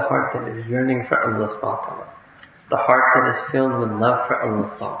means the heart that is yearning for Allah subhanahu wa ta'ala. The heart that is filled with love for Allah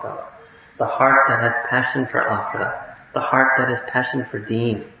subhanahu wa ta'ala. The heart that has passion for akhirah. The heart that has passion for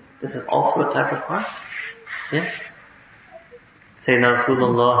deen. This is also a type of heart. Yes? Sayyidina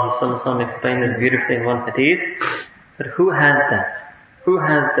Rasulullah sallallahu alaihi wasallam explained this beautifully in one hadith. But who has that? Who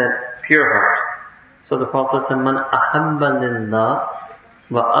has that pure heart? So the Prophet said, Man ahabba lillah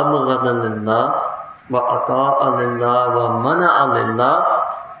wa abghada lillah wa ata'a lillah wa mana'a lillah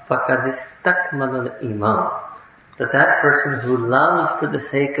faqad istakmala al-iman. That person who loves for the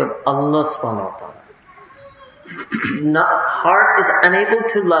sake of Allah subhanahu wa ta'ala, heart is unable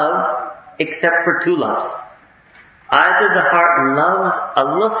to love except for two loves. Either the heart loves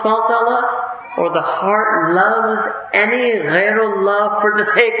Allah subhanahu wa ta'ala, or the heart loves any ghairullah for the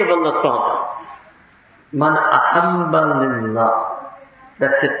sake of Allah subhanahu wa ta'ala. Man ahabba lillah.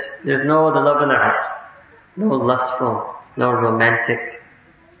 That's it. There's no other love in the heart. No lustful, no romantic,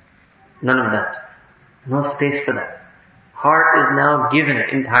 none of that. No space for that. Heart is now given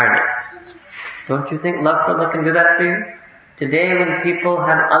entirely. Don't you think love for Allah can do that for you? Today when people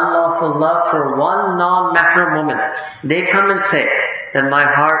have unlawful love for one non-mahram woman, they come and say that my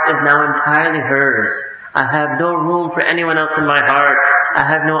heart is now entirely hers. I have no room for anyone else in my heart. I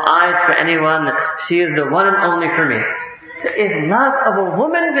have no eyes for anyone. She is the one and only for me. So if love of a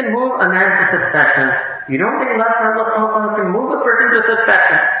woman can move a man to such fashion, you don't think love for Allah can move a person to such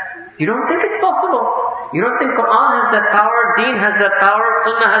fashion? You don't think it's possible? You don't think Quran has that power, Deen has that power,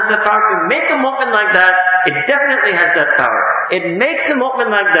 Sunnah has that power to make a mu'min like that? It definitely has that power. It makes a mu'min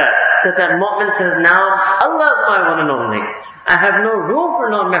like that that mu'min says, now Allah is my one and only. I have no room for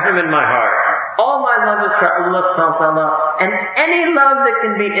non-mahram in my heart. All my love is for Allah subhanahu wa ta'ala, and any love that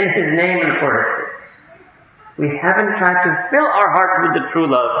can be in His name and for His sake. We haven't tried to fill our hearts with the true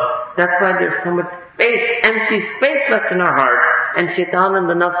love. That's why there's so much space, empty space left in our heart, and shaitan and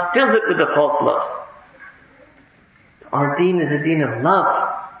the nafs fills it with the false loves. Our deen is a deen of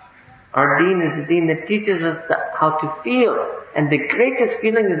love. Our deen is a deen that teaches us how to feel. And the greatest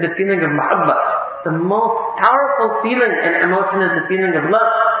feeling is the feeling of mahabbah. The most powerful feeling and emotion is the feeling of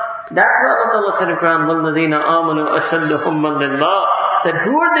love. That's what Allah said in Quran, وَالَّذِينَ آمَنُوا أَشَدُّ حُبًّا لِلَّهِ. That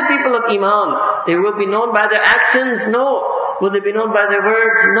who are the people of Iman? They will be known by their actions? No. Will they be known by their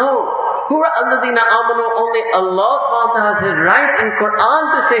words? No. Who are الَّذِينَ آمَنُوا? Only Allah has His right in Quran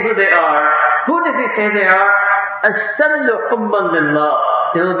to say who they are. Who does He say they are? أَشَدُّ حُبًّا لِلَّهِ.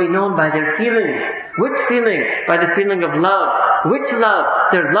 They will be known by their feelings. Which feeling? By the feeling of love. Which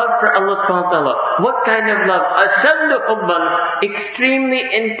love? Their love for Allah subhanahu wa ta'ala. What kind of love? أَشَدُّ حُبًّا. Extremely,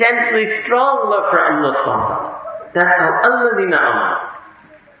 intensely strong love for Allah subhanahu wa ta'ala. That's how الَّذِينَ آمَنُوا.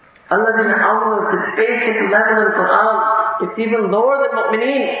 الَّذِينَ آمَنُوا is the basic level in Quran. It's even lower than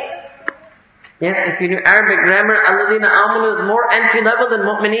mu'mineen. Yes, if you knew Arabic grammar, الَّذِينَ آمَنُوا is more entry level than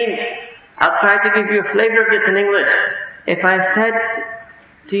mu'mineen. I'll try to give you a flavor of this in English. If I said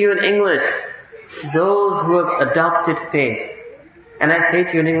to you in English, those who have adopted faith, and I say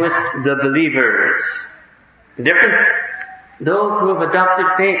to you in English, the believers. The difference? Those who have adopted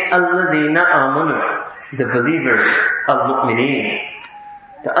faith, الَّذِينَ آمَنُوا. The believers, al-mu'mineen.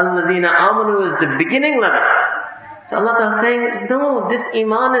 The alladhina amanu is the beginning level. So Allah Ta'ala is saying, no, this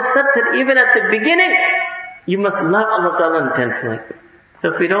iman is such that even at the beginning, you must love Allah Ta'ala intensely.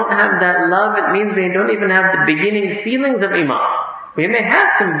 So if we don't have that love, it means we don't even have the beginning feelings of iman. We may have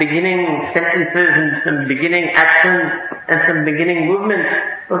some beginning sentences and some beginning actions and some beginning movements,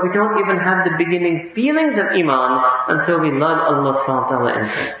 but we don't even have the beginning feelings of iman until we love Allah subhanahu wa ta'ala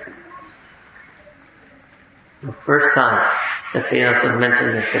intensely. The first sign that Sayyidina was mentioned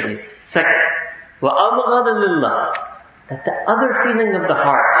in this hadith. Second, وَأَبْغَضَ لِلَّهِ. That the other feeling of the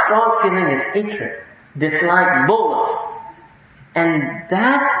heart, strong feeling, is hatred, dislike, bullshit. And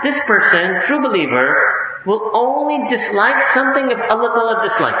this person, true believer, will only dislike something if Allah Ta'ala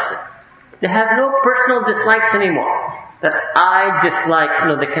dislikes it. They have no personal dislikes anymore. That I dislike.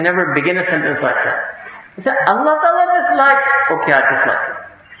 No, they can never begin a sentence like that. They say, Allah Ta'ala dislikes. Okay, I dislike it.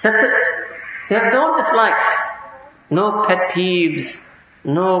 That's it. They have no dislikes. No pet peeves.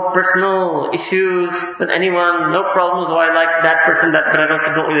 No personal issues with anyone. No problems why I like that person, but I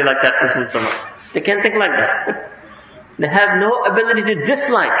don't really like that person so much. They can't think like that. They have no ability to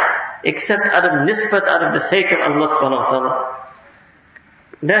dislike except out of nisbat, out of the sake of Allah subhanahu wa ta'ala.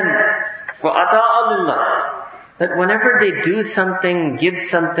 Then, وَأَطَاعَ لِلَّهِ. That whenever they do something, give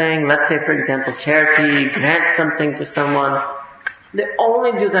something, let's say for example charity, grant something to someone, they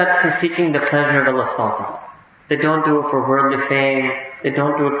only do that for seeking the pleasure of Allah subhanahu wa ta'ala. They don't do it for worldly fame, they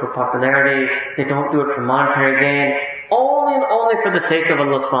don't do it for popularity, they don't do it for monetary gain, only and only for the sake of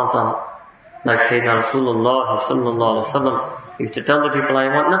Allah subhanahu wa ta'ala. Like Sayyidina Rasulullah sallallahu alaihi wasallam used to tell the people, I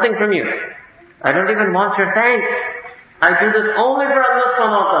want nothing from you. I don't even want your thanks. I do this only for Allah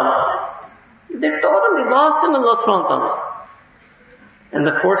subhanahu wa ta'ala. They're totally lost in Allah subhanahu wa ta'ala. And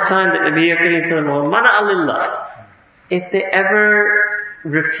the fourth sign that Nabi Kareem sallallahu alaihi wasallam, if they ever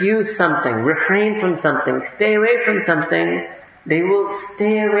refuse something, refrain from something, stay away from something, they will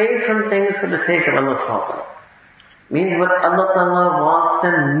stay away from things for the sake of Allah subhanahu wa ta'ala. Means what Allah Ta'ala wants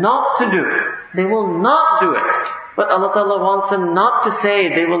them not to do, they will not do it. What Allah Ta'ala wants them not to say,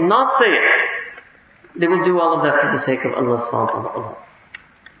 they will not say it. They will do all of that for the sake of Allah subhanahu wa ta'ala.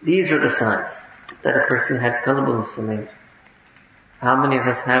 These are the signs. that a person had qalbun salim. How many of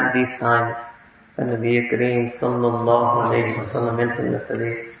us have these signs? The Nabi Kareem sallallahu alayhi wa sallam mentioned this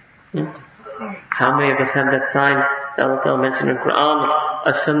hadith. How many of us have that sign that Allah Ta'ala mentioned in the Quran?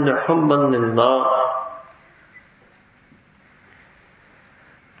 Ashaddu hubban lillah.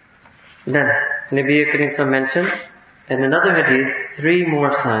 Then, Nabi Kareem mentioned in another hadith 3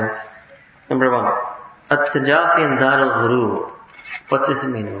 more signs. Number 1, At-tajafi and Dar al-Ghurur. What does it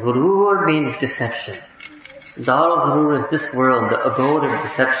mean? Ghurur means deception. Dar al-Ghurur is this world, the abode of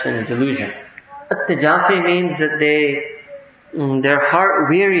deception and delusion. At-tajafi means that their heart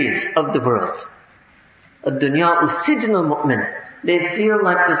wearies of the world. Ad-dunya usijn al-mu'min. They feel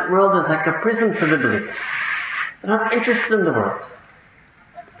like this world is like a prison for the believers. They're not interested in the world.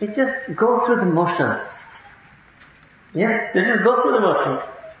 They just go through the motions. Yes, they just go through the motions.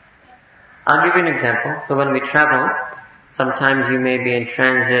 I'll give you an example. So when we travel, sometimes you may be in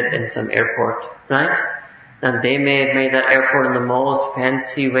transit in some airport, right? And they may have made that airport in the most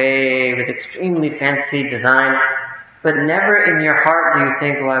fancy way, with extremely fancy design, but never in your heart do you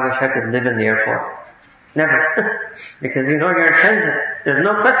think, oh, I wish I could live in the airport. Never. Because you know you're in transit. There's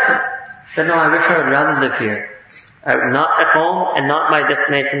no question. But no, I wish I would rather live here. Not at home and not my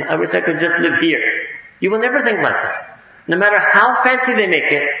destination. I wish I could just live here. You will never think like this. No matter how fancy they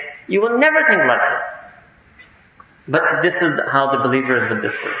make it, you will never think like that. But this is how the believer is with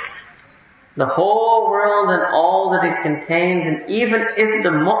this world. The whole world and all that it contains, and even if the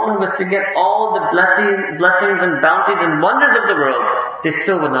mu'min was to get all the blessings and bounties and wonders of the world, they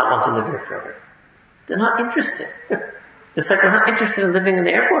still would not want to live here forever. They're not interested. Just like we're not interested in living in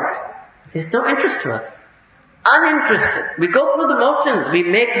the airport. There's no interest to us. Uninterested. We go through the motions. We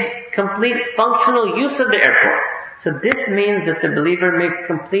make complete functional use of the airport. So this means that the believer makes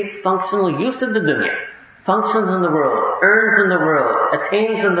complete functional use of the dunya. Functions in the world, earns in the world,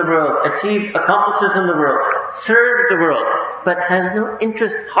 attains in the world, achieves, accomplishes in the world, serves the world, but has no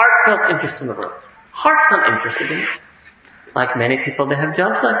interest, heartfelt interest in the world. Heart's not interested in it. Like many people, they have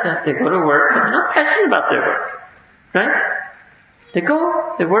jobs like that. They go to work, but they're not passionate about their work. Right? They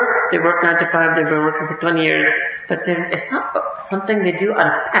go, they work 9 to 5, they've been working for 20 years, but it's not something they do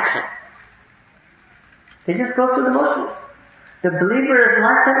out of passion. They just go through the motions. The believer is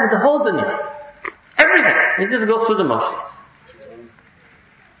like that with the whole dunya. Everything. He just goes through the motions.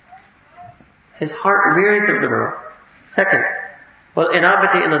 His heart wearies of the world. Second,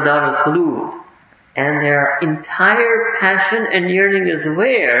 inabati ila dar al-khulud. And their entire passion and yearning is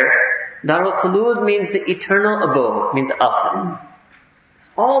where? Dar al-khulud means the eternal abode, means akhir.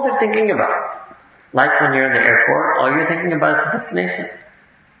 All they're thinking about. Like when you're in the airport, all you're thinking about is the destination.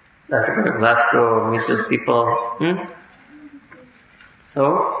 After going to Glasgow, meet those people.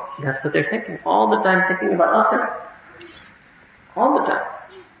 So, that's what they're thinking. All the time thinking about akhirah. All the time.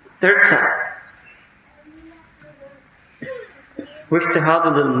 Third sign. وَاجْتِهَادُ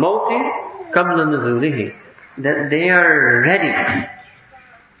لِلْمَوْتِ قَبْلَ نُزُولِهِ. That they are ready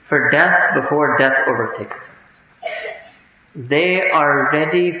for death before death overtakes them. They are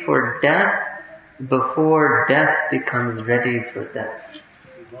ready for death before death becomes ready for death.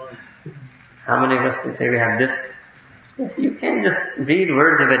 How many of us can say we have this? Yes, you can't just read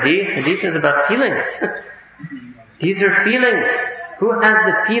words of hadith. Hadith is about feelings. These are feelings. Who has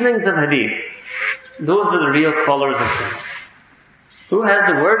the feelings of hadith? Those are the real followers of Sunnah. Who has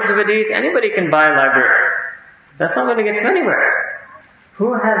the words of hadith? Anybody can buy a library. That's not going to get you anywhere.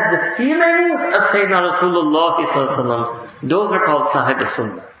 Who has the feelings of Sayyidina Rasulullah sallallahu alaihi wasallam? Those are called Sahib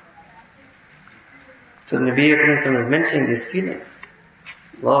al-Sunnah. So the Nabi Kareem is mentioning these feelings.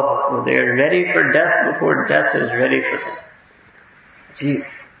 Allah, they are ready for death before death is ready for them. Gee,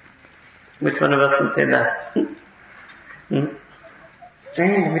 which one of us can say that?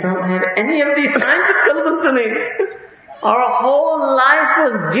 Strange, we don't have any of these signs of qalbun salim. Our whole life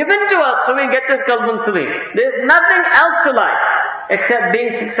was given to us so we get this qalbun salim. There's nothing else to life except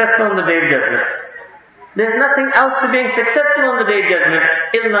being successful on the day of judgment. There's nothing else to being successful on the day of judgment.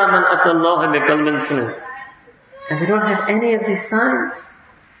 إِلَّا مَنْ أَتَى اللَّهَ بِقَلْبٍ سَلِيمٍ. And we don't have any of these signs.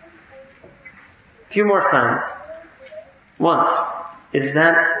 Few more signs. One is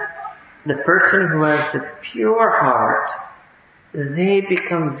that the person who has a pure heart, they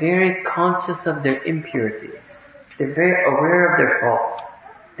become very conscious of their impurities. They're very aware of their faults.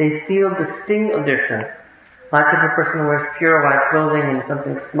 They feel the sting of their sin. Like if a person wears pure white clothing and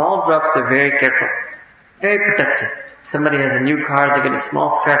something small drops, they're very careful. Very protective. Somebody has a new car, they get a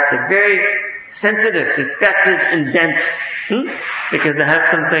small scratch, they're very sensitive to scratches and dents. Because they have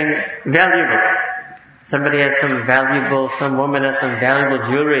something valuable. Somebody has some woman has some valuable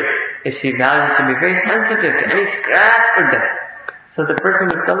jewelry. If she values, she'll be very sensitive to any scratch or dent. So the person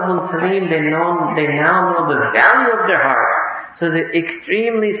with qalbun salim, they now know the value of their heart. So they're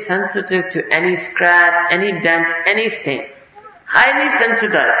extremely sensitive to any scratch, any dent, any stain. Highly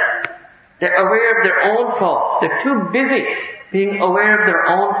sensitized. They're aware of their own faults. They're too busy being aware of their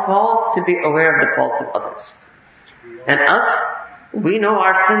own faults to be aware of the faults of others. And us, we know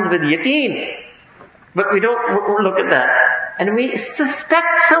our sins with yaqeen. But we don't look at that. And we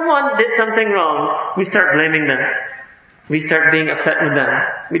suspect someone did something wrong. We start blaming them. We start being upset with them.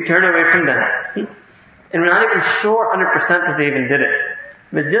 We turn away from them. And we're not even sure 100% that they even did it.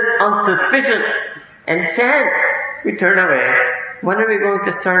 But just on suspicion and chance, we turn away. When are we going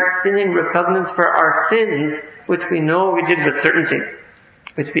to start feeling repugnance for our sins, which we know we did with certainty,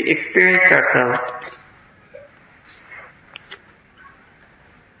 which we experienced ourselves?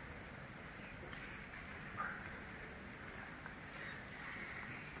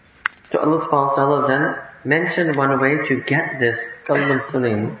 So Allah subhanahu wa ta'ala then mentioned one way to get this qalbun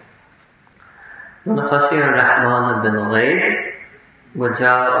salim. من خشي الرحمن بالغيب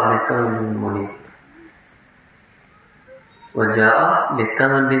وجاء بقلب منيب. وجاء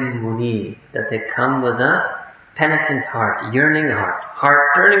بقلب منيب, that they come with a penitent heart, yearning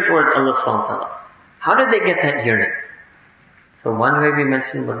heart turning towards Allah subhanahu wa ta'ala. How did they get that yearning? So one way we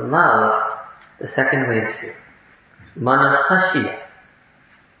mentioned was love, the second way is fear. Man khashiya.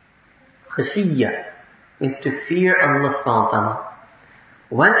 Khashiyya means to fear Allah subhanahu wa ta'ala.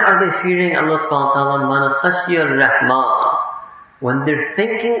 When are they fearing Allah subhanahu wa ta'ala? Man khashiya ar-Rahman. When they're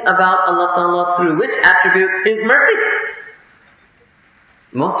thinking about Allah ta'ala, through which attribute is mercy.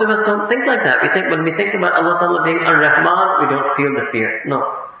 Most of us don't think like that. When we think about Allah ta'ala being ar-Rahman, we don't feel the fear. No.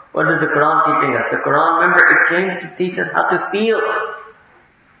 What is the Quran teaching us? The Quran, remember, it came to teach us how to feel.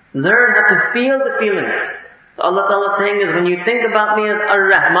 Learn how to feel the feelings. So Allah ta'ala is saying is, when you think about me as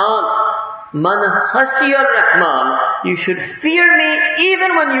ar-Rahman, Man khashiya ar-Rahman, you should fear me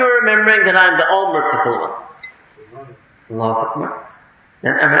even when you are remembering that I am the all-merciful one. Allahu Akbar.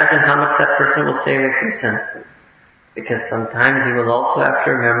 Then imagine how much that person will stay away from sin. Because sometimes he will also have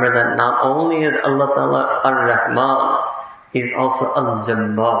to remember that not only is Allah Ta'ala ar-Rahman, He is also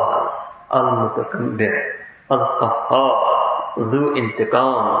al-Jabbar, al-Mutakabbir, al-Qahhar, Dhu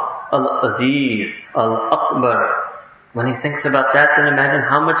Intiqam, al-Aziz, al-Akbar. When he thinks about that, then imagine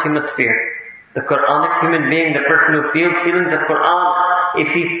how much he must fear. The Quranic human being, the person who feels feelings of Quran,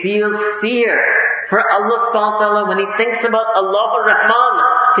 if he feels fear for Allah subhanahu wa ta'ala, when he thinks about Allah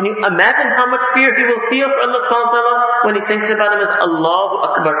ar-Rahman, can you imagine how much fear he will feel for Allah subhanahu wa ta'ala when he thinks about him as Allahu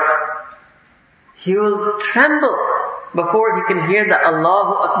Akbar? He will tremble before he can hear the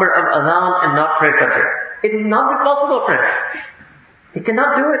Allahu Akbar of Adhan and not pray Fajr. It will not be possible for him. He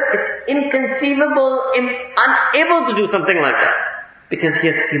cannot do it. It's inconceivable, unable to do something like that. Because he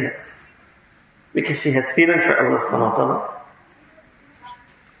has feelings. Because she has feelings for Allah subhanahu wa ta'ala.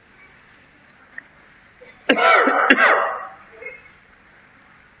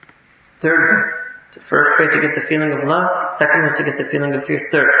 Third, the first way to get the feeling of love. Second way to get the feeling of fear.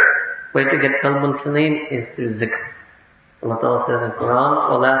 Third way to get qalbun salim is through zikr. Allah Ta'ala says in Quran,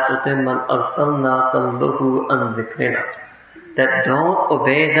 وَلَا تُطِمْ مَنْ أَغْفَلْنَا قَلْبُهُ عَنْ ذِكْرِنَا, that don't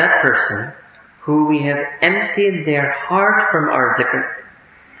obey that person who we have emptied their heart from our zikr.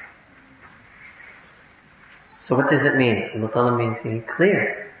 So what does it mean? Allah Ta'ala means being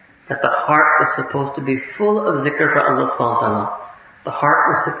clear that the heart is supposed to be full of zikr for Allah subhanahu wa ta'ala. The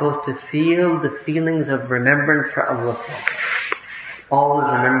heart is supposed to feel the feelings of remembrance for Allah subhanahu wa ta'ala. Always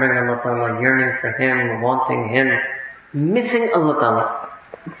remembering Allah Ta'ala, yearning for Him, wanting Him, missing Allah Ta'ala.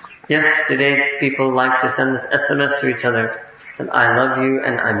 Yes, today people like to send this SMS to each other, that I love you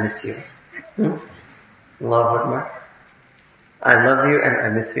and I miss you. Allahu Akbar. I love you and I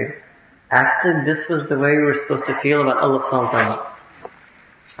miss you. Actually, this was the way we were supposed to feel about Allah subhanahu wa ta'ala.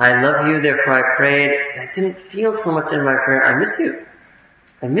 I love you, therefore I prayed. I didn't feel so much in my prayer. I miss you.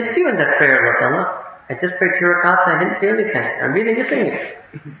 I missed you in that prayer, Allah Ta'ala. I just prayed 2 rakats, I didn't feel anything. I'm really missing you.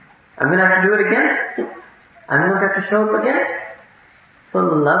 I'm going to have to do it again. I'm going to have to show up again. So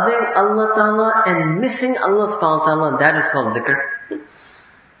loving Allah Ta'ala and missing Allah subhanahu wa ta'ala, that is called zikr.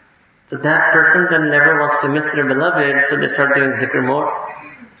 So that person then never wants to miss their beloved, so they start doing zikr more.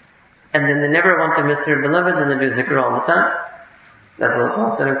 And then they never want to miss their beloved, and they do zikr all the time. That's what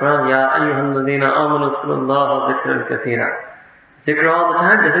Allah said in Quran, Ya ayyuhal ladhina amanu zkurullaha zikran kathira. Zikr all the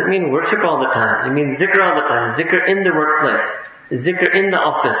time doesn't mean worship all the time. It means zikr all the time. Zikr in the workplace. Zikr in the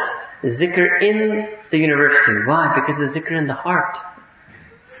office. Zikr in the university. Why? Because the zikr in the heart.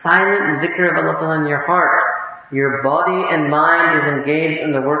 Silent zikr of Allah Ta'ala in your heart. Your body and mind is engaged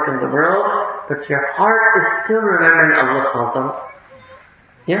in the work of the world, but your heart is still remembering Allah subhanahu wa ta'ala.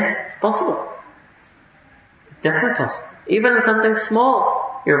 Yes, it's possible. It's definitely possible. Even in something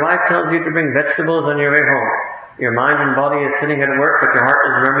small. Your wife tells you to bring vegetables on your way home. Your mind and body is sitting at work, but your heart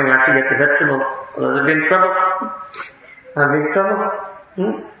is remembering I have to get the vegetables. Will there be in trouble? I'll be in trouble.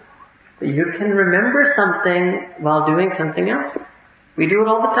 You can remember something while doing something else. We do it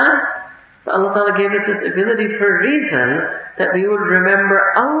all the time. But Allah Ta'ala gave us this ability for a reason, that we would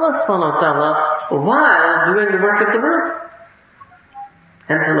remember Allah Subhanahu wa Ta'ala while doing the work of the world.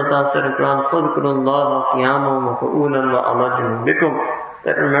 Hence Allah Ta'ala said in the Quran, فَذْكُرُوا اللَّهَ قِيَامًا وَقُعُودًا وَعَلَى جُنُوبِكُمْ.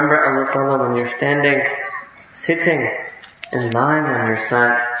 That remember Allah Ta'ala when you're standing, sitting, and lying on your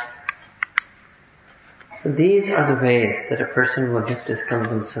side. So these are the ways that a person will get this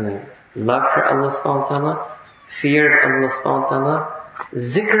kalbun salim. Love for Allah Subhanahu wa Ta'ala, fear of Allah Subhanahu wa Ta'ala,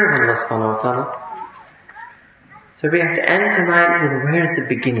 zikr of Allah Subhanahu wa Ta'ala. So we have to end tonight with where's the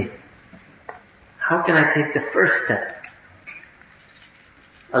beginning? How can I take the first step?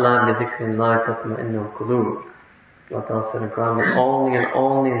 Allah bi dhikrillahi tatma'innul qulub. Allah Ta'ala said in the Quran that only and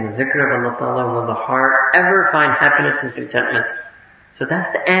only in the zikr of Allah Ta'ala will the heart ever find happiness and contentment. So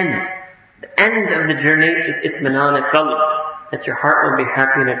that's the end. The end of the journey is itminan al-qalb, that your heart will be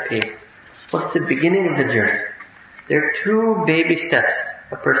happy and at peace. What's the beginning of the journey? There are two baby steps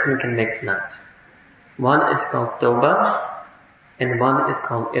a person can make tonight. One is called tawbah, and one is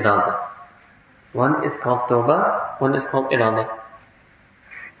called irada. One is called tawbah, one is called irada.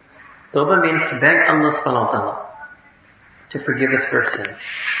 Tawbah means to beg Allah Subhanahu wa Ta'ala to forgive us for our sins.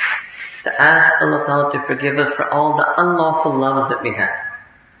 To ask Allah Ta'ala to forgive us for all the unlawful loves that we had.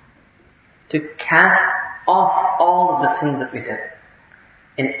 To cast off all of the sins that we did.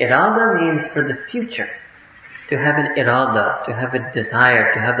 And irada means for the future. To have an irada, to have a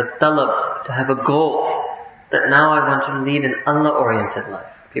desire, to have a talab, to have a goal. That now I want to lead an Allah-oriented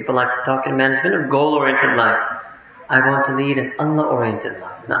life. People like to talk in management of goal-oriented life. I want to lead an Allah-oriented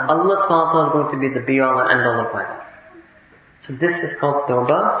life. Now Allah subhanahu wa ta'ala is going to be the be-all and end-all of my life. So this is called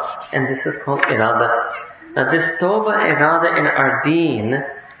tawbah, and this is called irada. Now this tawbah, irada in our deen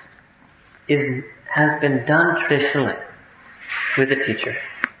has been done traditionally with a teacher.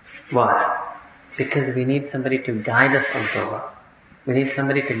 Why? Because we need somebody to guide us on tawbah. We need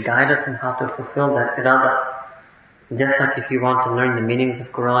somebody to guide us on how to fulfill that irada. Just like if you want to learn the meanings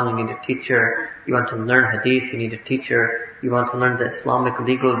of Quran, you need a teacher. You want to learn hadith, you need a teacher. You want to learn the Islamic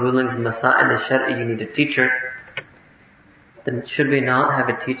legal rulings and masa'il al-shari, you need a teacher. Then should we not have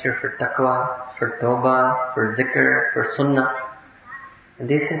a teacher for taqwa, for tawbah, for zikr, for sunnah? And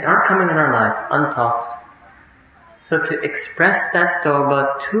these things aren't coming in our life untaught. So to express that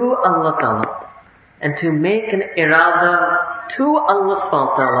tawbah to Allah Ta'ala, and to make an irada to Allah Subhanahu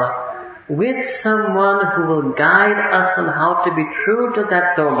wa Ta'ala, with someone who will guide us on how to be true to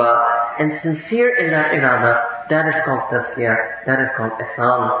that tawbah and sincere in that irada, that is called tazkiyah, that is called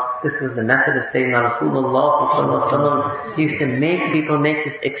ihsan. This was the method of Sayyidina Rasulullah. He used to make people make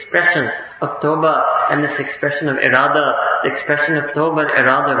this expression of tawbah and this expression of irada. The expression of tawbah and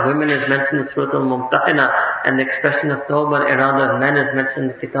irada of women is mentioned in Surah Al-Mumtahina, and the expression of tawbah and irada of men is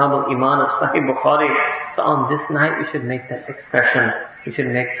mentioned in Kitab al-Iman of Sahih Bukhari. So on this night we should make that expression. We should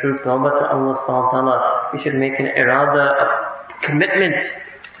make true tawbah to Allah subhanahu wa ta'ala. We should make an irada, a commitment,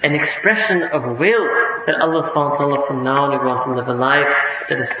 an expression of will that Allah subhanahu wa ta'ala from now on we want to live a life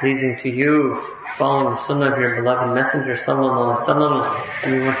that is pleasing to you, following the sunnah of your beloved messenger sallallahu alaihi wasallam,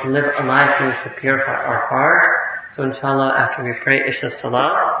 and we want to live a life in which will purify our heart. So inshallah, after we pray Isha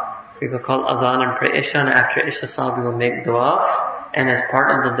Salah, we will call Adhan and pray Isha, and after Isha Salah we will make dua. And as part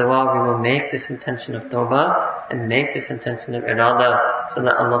of the dua, we will make this intention of tawbah and make this intention of irada, so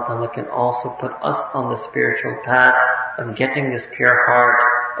that Allah Ta'ala can also put us on the spiritual path of getting this pure heart,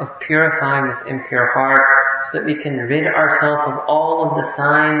 of purifying this impure heart, so that we can rid ourselves of all of the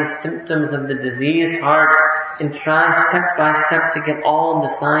signs, symptoms of the diseased heart, and try step by step to get all of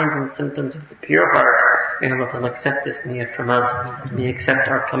the signs and symptoms of the pure heart. May Allah Ta'ala accept this niyat from us. May He accept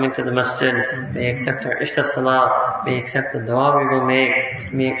our coming to the masjid. May He accept our Isha Salah. May He accept the dua we will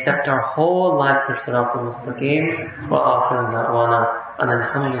make. May He accept our whole life for Sirat al-Mustaqim. Wa akhiru da'wana. And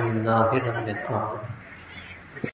alhamdulillahi rabbil alamin.